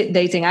recommend speed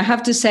dating. I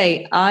have to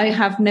say, I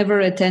have never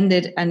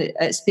attended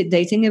a speed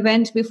dating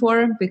event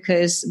before,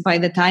 because by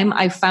the time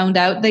I found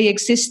out they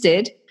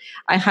existed,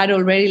 I had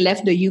already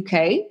left the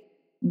UK,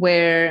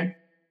 where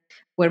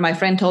my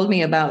friend told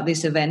me about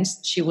these events.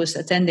 She was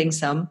attending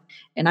some,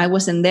 and I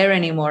wasn't there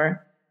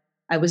anymore.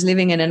 I was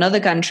living in another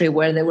country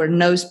where there were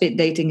no speed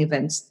dating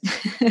events.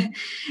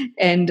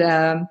 And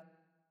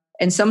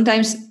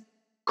sometimes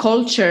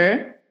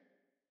culture,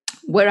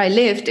 where I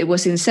lived, it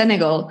was in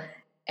Senegal,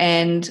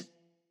 and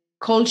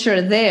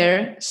culture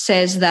there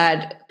says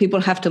that people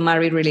have to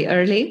marry really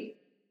early.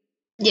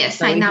 Yes,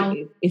 so I know.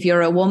 If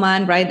you're a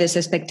woman, right, there's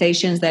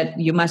expectations that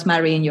you must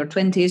marry in your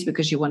 20s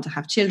because you want to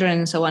have children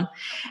and so on.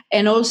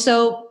 And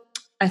also,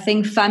 I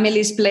think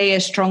families play a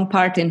strong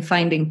part in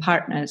finding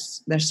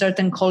partners. There's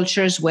certain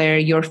cultures where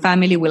your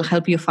family will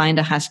help you find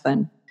a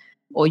husband,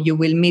 or you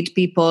will meet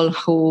people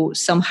who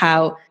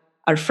somehow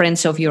are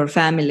friends of your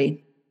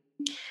family.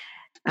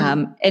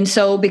 And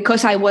so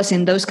because I was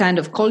in those kind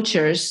of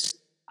cultures,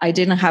 I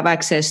didn't have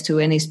access to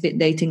any speed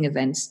dating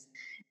events.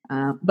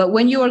 But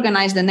when you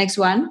organize the next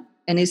one,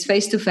 and it's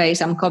face-to-face,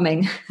 I'm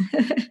coming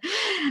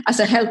as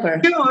a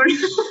helper. Sure.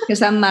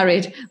 Because I'm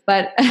married,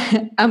 but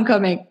I'm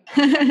coming.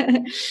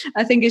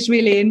 I think it's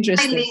really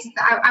interesting.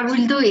 I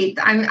will do it.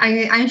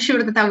 I'm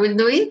sure that I will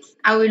do it.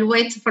 I will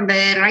wait for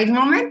the right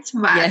moment.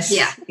 But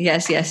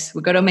Yes.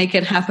 We've got to make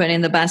it happen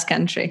in the Basque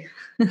Country.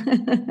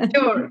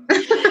 Sure.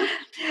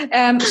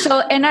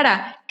 So,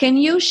 Enara, can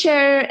you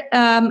share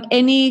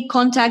any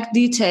contact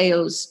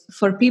details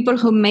for people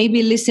who may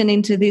be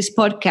listening to this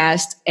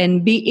podcast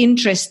and be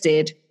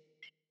interested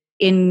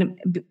in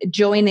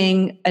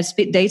joining a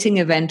speed dating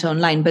event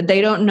online, but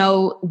they don't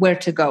know where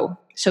to go?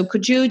 So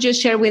could you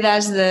just share with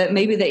us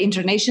maybe the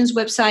Internations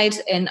website?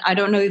 And I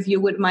don't know if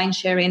you would mind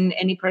sharing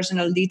any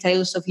personal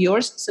details of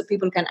yours so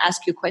people can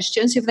ask you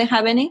questions if they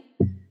have any.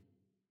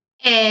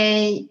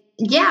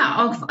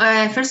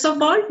 First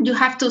of all, you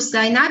have to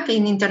sign up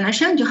in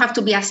Internation. You have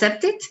to be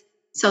accepted.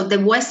 So the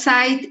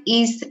website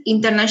is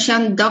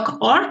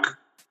internation.org,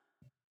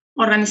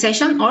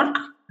 organization.org.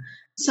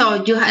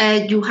 So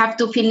you have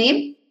to fill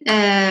in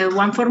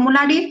one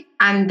formulary,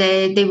 and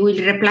they will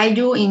reply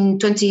you in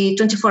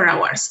 24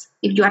 hours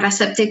if you are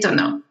accepted or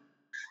not.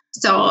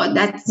 So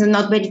that's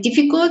not very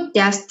difficult.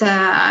 Just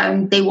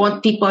they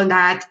want people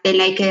that they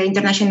like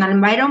international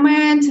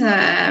environment.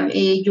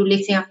 You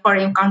live in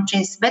foreign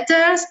countries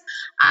better,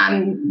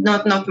 and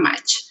not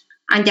much.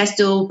 And just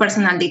do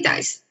personal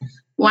details.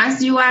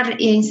 Once you are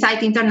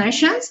inside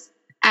Internations,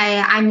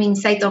 I'm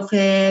inside of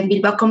a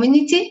Bilbao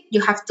community.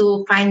 You have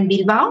to find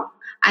Bilbao.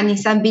 And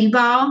inside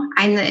Bilbao,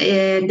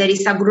 there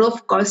is a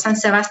group called San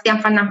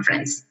Sebastian Fan and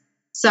Friends.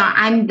 So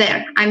I'm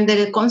there. I'm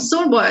the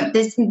consul, but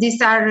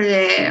these are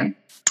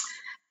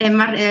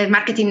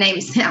marketing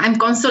names. I'm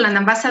consul and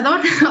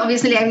ambassador.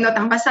 Obviously, I'm not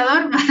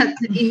ambassador, but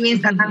it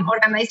means that I'm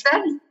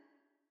organizer.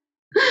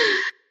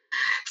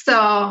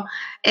 So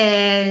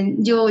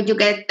you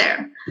get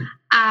there.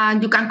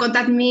 And you can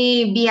contact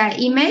me via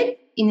email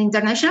in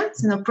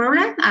Internations, no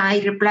problem. I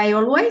reply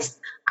always.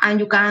 And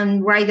you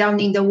can write down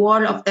in the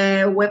wall of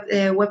the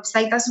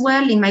website as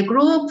well in my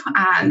group,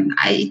 and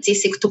it's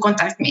easy to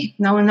contact me.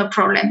 No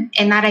problem.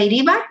 Enara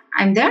Iribar,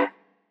 I'm there,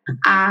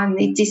 and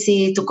it's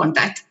easy to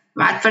contact.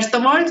 But first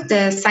of all,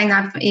 sign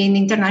up in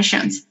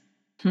Internations.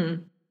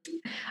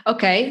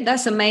 Okay,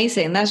 that's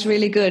amazing. That's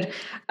really good.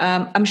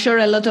 I'm sure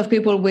a lot of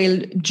people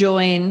will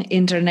join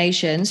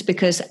Internations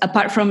because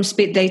apart from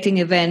speed dating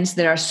events,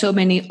 there are so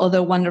many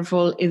other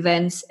wonderful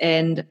events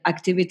and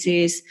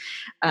activities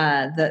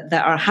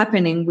that are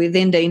happening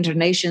within the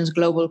Internations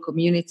global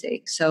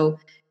community. So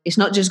it's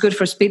not just good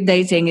for speed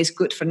dating, it's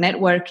good for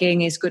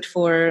networking, it's good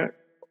for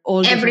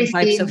all different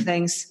types of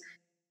things.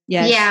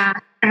 Yes. Yeah.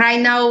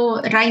 Right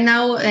now,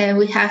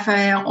 we have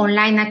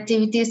online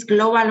activities,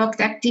 global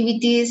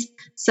activities.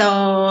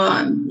 So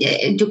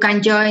you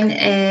can join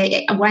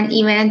one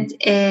event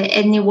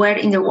anywhere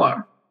in the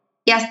world.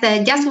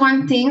 Just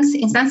one thing,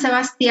 in San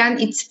Sebastian,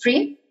 it's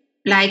free,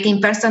 like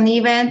in-person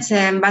events,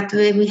 but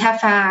we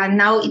have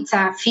now it's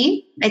a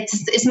fee.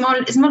 It's a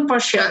small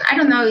portion. I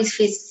don't know if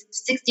it's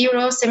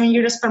 €6,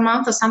 €7 per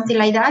month or something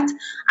like that.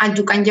 And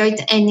you can join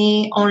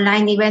any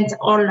online event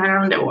all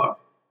around the world.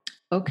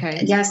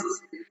 Okay.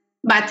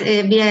 But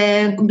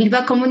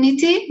Bilbao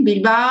community,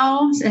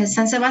 Bilbao,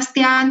 San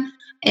Sebastian,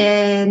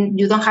 and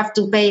you don't have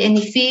to pay any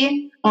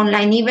fee.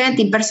 Online event,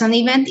 in-person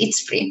event,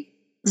 it's free.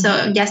 Mm-hmm.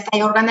 So just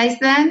I organize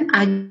them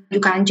and you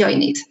can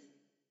join it.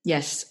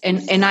 Yes.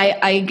 And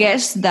I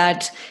guess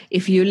that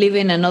if you live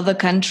in another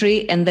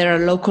country and there are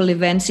local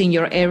events in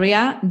your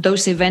area,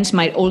 those events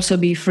might also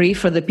be free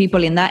for the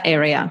people in that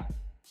area.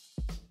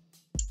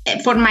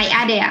 For my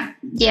area.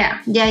 Yeah.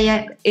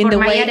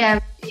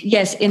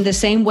 Yes, in the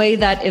same way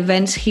that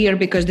events here,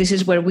 because this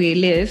is where we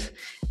live,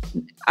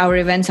 our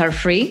events are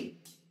free?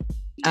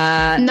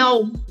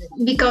 No,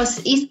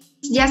 because it's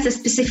just a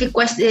specific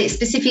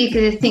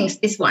things.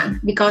 This one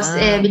because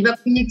Bilbao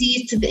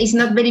community is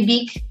not very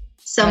big,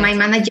 so my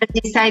manager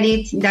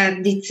decided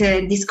that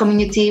this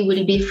community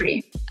will be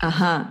free.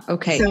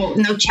 Okay. So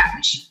no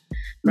charge.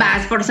 Right.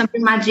 But for example,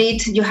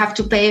 Madrid, you have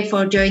to pay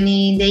for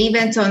joining the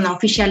events on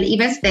official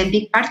events, the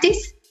big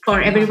parties for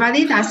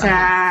everybody. That's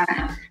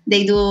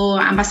they do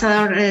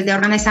they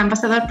organize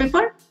ambassador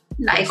people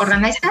like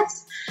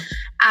organizers.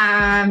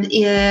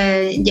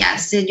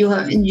 Yes, if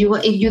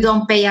you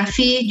don't pay a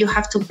fee, you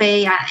have to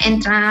pay an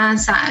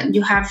entrance.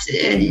 You have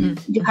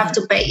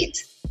to pay it.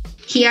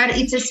 Here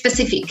it's a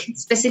specific.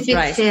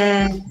 Right.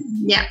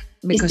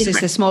 Because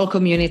it's a small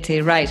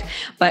community, right?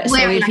 But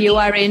so if you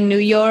are in New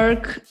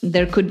York,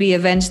 there could be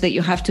events that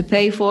you have to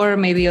pay for.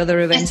 Maybe other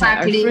events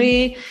that are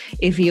free.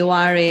 If you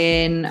are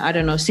in, I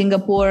don't know,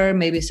 Singapore,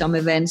 maybe some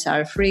events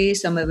are free.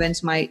 Some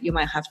events you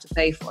might have to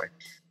pay for.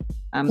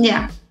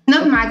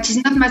 Not much. It's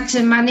not much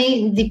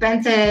money. It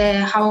depends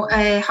how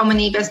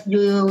many events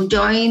you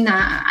join.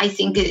 I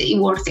think it's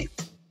worth it.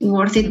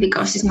 Worth it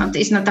because it's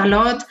not a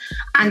lot,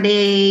 and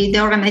the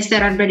organizers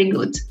are very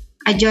good.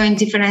 I joined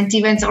different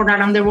events all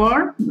around the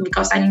world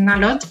because I learn a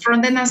lot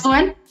from them as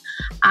well,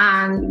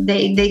 and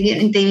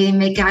they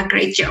make a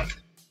great job.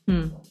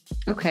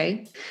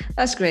 Okay,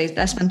 that's great.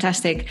 That's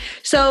fantastic.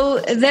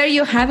 So there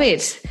you have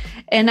it.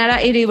 Enara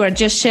Iribar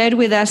just shared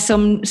with us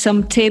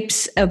some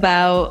tips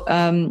about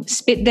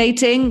speed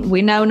dating.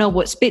 We now know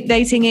what speed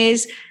dating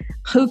is,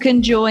 who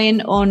can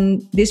join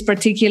on this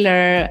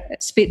particular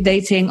speed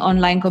dating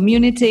online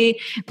community,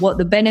 what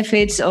the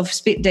benefits of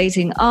speed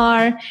dating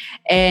are.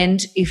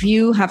 And if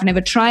you have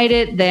never tried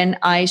it, then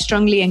I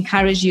strongly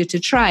encourage you to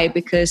try,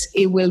 because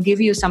it will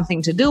give you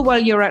something to do while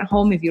you're at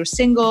home. If you're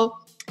single,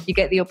 you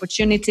get the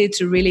opportunity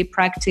to really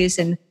practice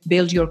and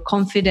build your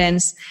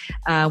confidence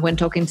when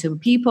talking to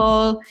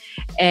people.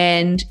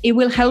 And it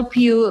will help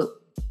you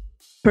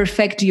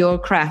perfect your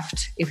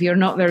craft if you're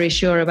not very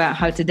sure about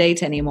how to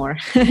date anymore.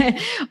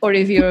 Or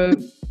if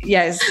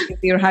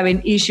you're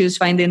having issues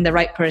finding the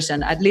right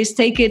person. At least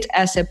take it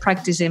as a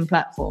practicing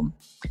platform.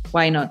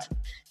 Why not?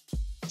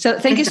 So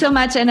thank you so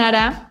much,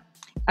 Enara.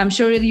 I'm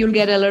sure you'll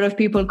get a lot of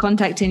people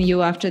contacting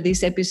you after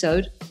this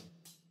episode.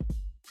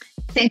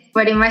 Thanks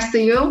very much to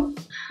you.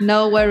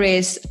 No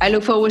worries. I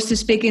look forward to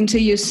speaking to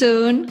you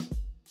soon.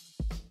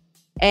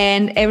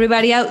 And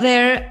everybody out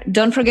there,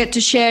 don't forget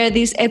to share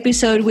this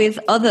episode with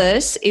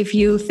others if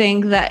you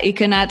think that it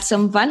can add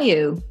some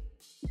value.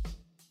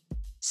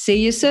 See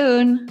you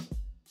soon.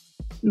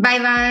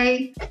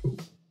 Bye-bye.